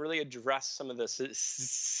and really address some of the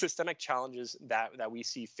systemic challenges that we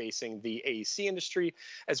see facing the AEC industry,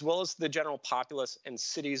 as well as the general populace and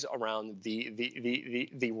cities around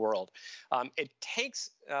the world. It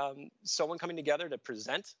takes someone coming together to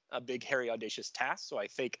present a big, hairy, audacious task. So I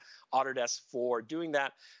thank Autodesk for doing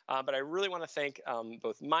that. But I really want to thank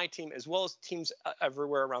both my team as well as teams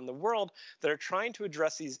everywhere around the world that are trying to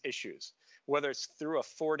address these issues, whether it's through a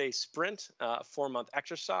 4-day sprint, a 4-month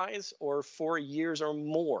exercise, or 4 years or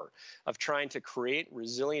more of trying to create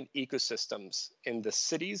resilient ecosystems in the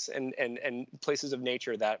cities and places of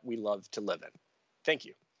nature that we love to live in. Thank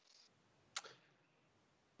you.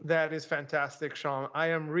 That is fantastic, Sean. I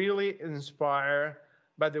am really inspired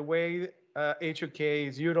by the way HOK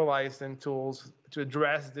is utilizing tools to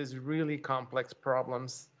address these really complex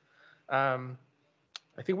problems.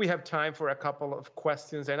 I think we have time for a couple of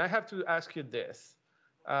questions, and I have to ask you this.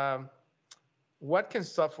 What can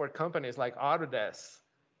software companies like Autodesk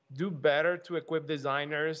do better to equip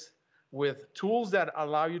designers with tools that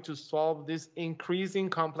allow you to solve these increasing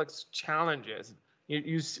complex challenges?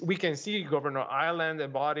 We can see Governor Island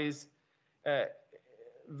embodies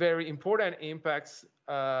very important impacts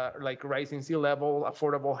like rising sea level,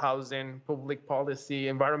 affordable housing, public policy,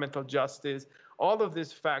 environmental justice. All of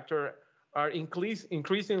these factors are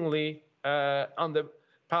increasingly on the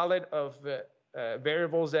palette of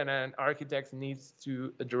variables that an architect needs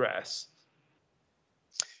to address.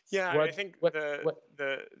 Yeah, I think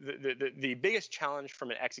the biggest challenge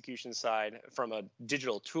from an execution side, from a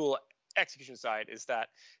digital tool execution side, is that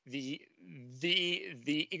the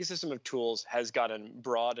ecosystem of tools has gotten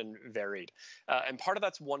broad and varied, and part of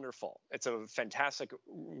that's wonderful. It's a fantastic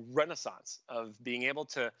renaissance of being able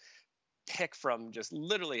to pick from just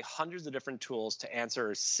literally hundreds of different tools to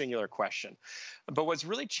answer a singular question. But what's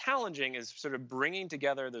really challenging is sort of bringing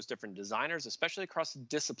together those different designers, especially across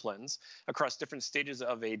disciplines, across different stages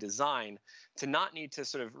of a design, to not need to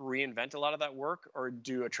sort of reinvent a lot of that work or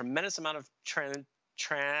do a tremendous amount of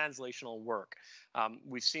translational work.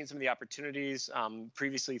 We've seen some of the opportunities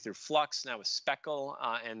previously through Flux, now with Speckle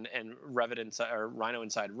and Revit inside, or Rhino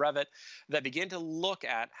inside Revit, that begin to look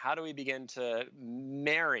at how do we begin to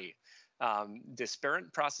marry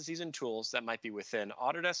disparate processes and tools that might be within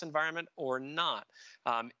Autodesk environment or not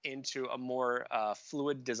into a more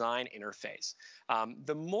fluid design interface.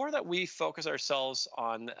 The more that we focus ourselves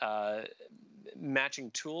on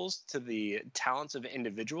matching tools to the talents of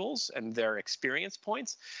individuals and their experience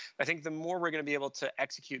points, I think the more we're going to be able to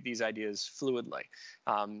execute these ideas fluidly.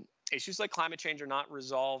 Issues like climate change are not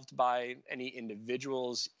resolved by any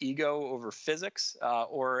individual's ego over physics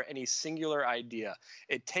or any singular idea.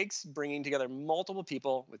 It takes bringing together multiple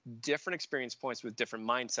people with different experience points, with different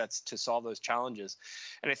mindsets to solve those challenges.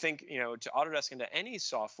 And I think, you know, to Autodesk and to any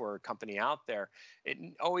software company out there, it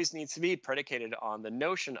always needs to be predicated on the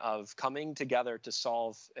notion of coming together to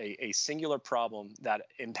solve a singular problem that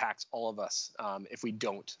impacts all of us if we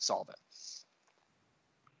don't solve it.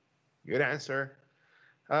 Good answer.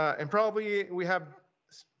 And probably we have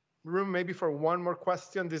room maybe for one more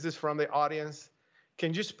question. This is from the audience.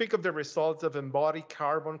 Can you speak of the results of embodied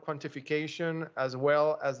carbon quantification as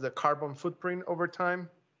well as the carbon footprint over time?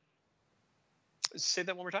 Say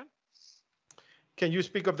that one more time. Can you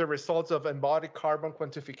speak of the results of embodied carbon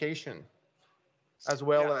quantification as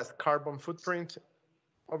well as carbon footprint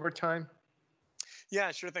over time? Yeah,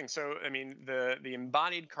 sure thing. So, I mean, the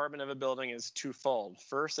embodied carbon of a building is twofold.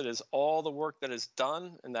 First, it is all the work that is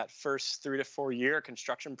done in that first 3 to 4 year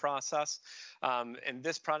construction process. In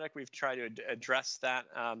this project, we've tried to address that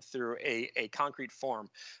through a concrete form.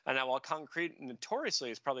 And now, while concrete notoriously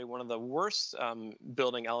is probably one of the worst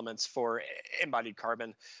building elements for embodied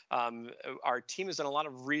carbon, our team has done a lot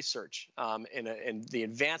of research in the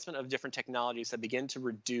advancement of different technologies that begin to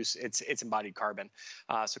reduce its embodied carbon.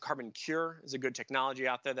 So Carbon Cure is a good technology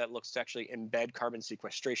out there that looks to actually embed carbon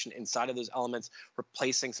sequestration inside of those elements,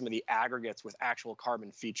 replacing some of the aggregates with actual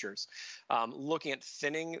carbon features. Looking at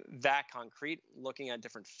thinning that concrete, looking at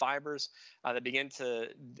different fibers that begin to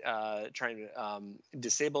try to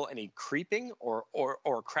disable any creeping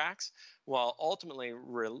or cracks, while ultimately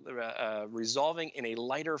resolving in a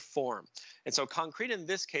lighter form. And so concrete in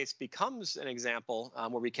this case becomes an example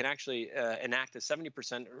where we can actually enact a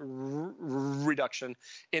 70% reduction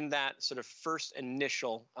in that sort of first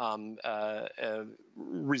initial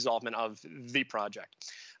resolvement of the project.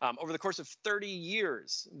 Over the course of 30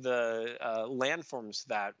 years, the landforms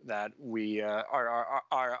that we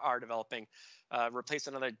are developing replace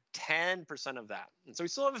another 10% of that. And so we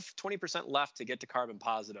still have 20% left to get to carbon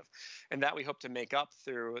positive. And that we hope to make up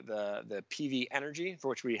through the PV energy, for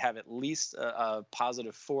which we have at least a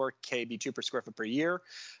positive 4 kb2 per square foot per year.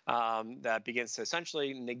 That begins to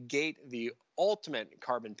essentially negate the ultimate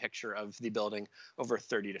carbon picture of the building over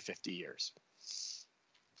 30 to 50 years.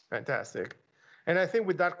 Fantastic. And I think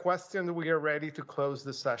with that question, we are ready to close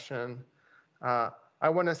the session. I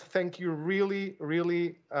want to thank you really,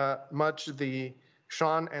 really much,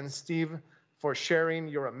 Sean and Steve, for sharing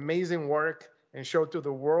your amazing work and show to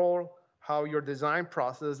the world how your design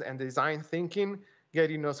process and design thinking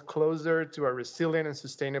getting us closer to a resilient and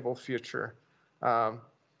sustainable future.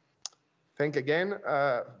 Thank again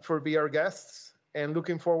for being our guests, and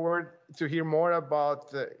looking forward to hear more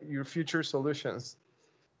about your future solutions.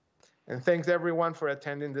 And thanks everyone for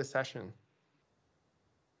attending this session.